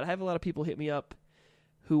SoundCloud. I have a lot of people hit me up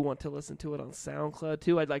who want to listen to it on SoundCloud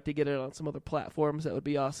too. I'd like to get it on some other platforms. That would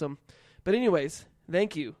be awesome. But anyways,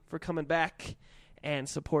 thank you for coming back and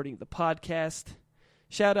supporting the podcast.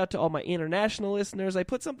 Shout out to all my international listeners. I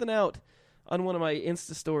put something out on one of my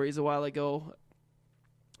Insta stories a while ago.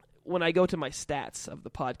 When I go to my stats of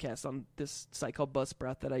the podcast on this site called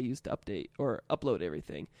Buzzsprout that I use to update or upload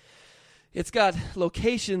everything, it's got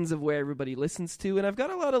locations of where everybody listens to, and I've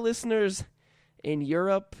got a lot of listeners in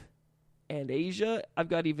Europe and Asia. I've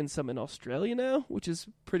got even some in Australia now, which is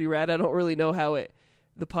pretty rad. I don't really know how it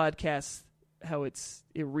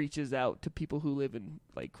reaches out to people who live in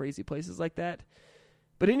like crazy places like that.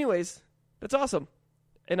 But anyways, that's awesome.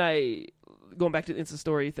 And going back to the Insta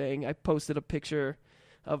story thing, I posted a picture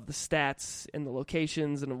of the stats and the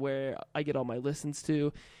locations and where I get all my listens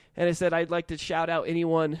to. And I said I'd like to shout out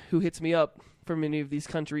anyone who hits me up from any of these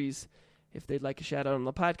countries. If they'd like a shout out on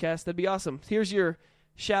the podcast, that'd be awesome. Here's your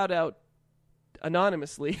shout out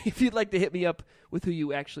anonymously. If you'd like to hit me up with who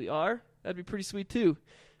you actually are, that'd be pretty sweet too.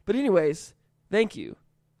 But anyways, thank you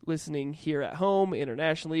listening here at home,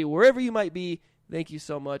 internationally, wherever you might be. Thank you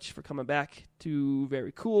so much for coming back to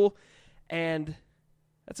Very Cool. And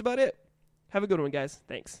that's about it. Have a good one, guys.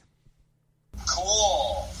 Thanks.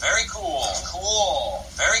 Cool. Very cool. Cool.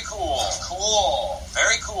 Very cool. Cool.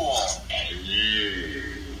 Very cool.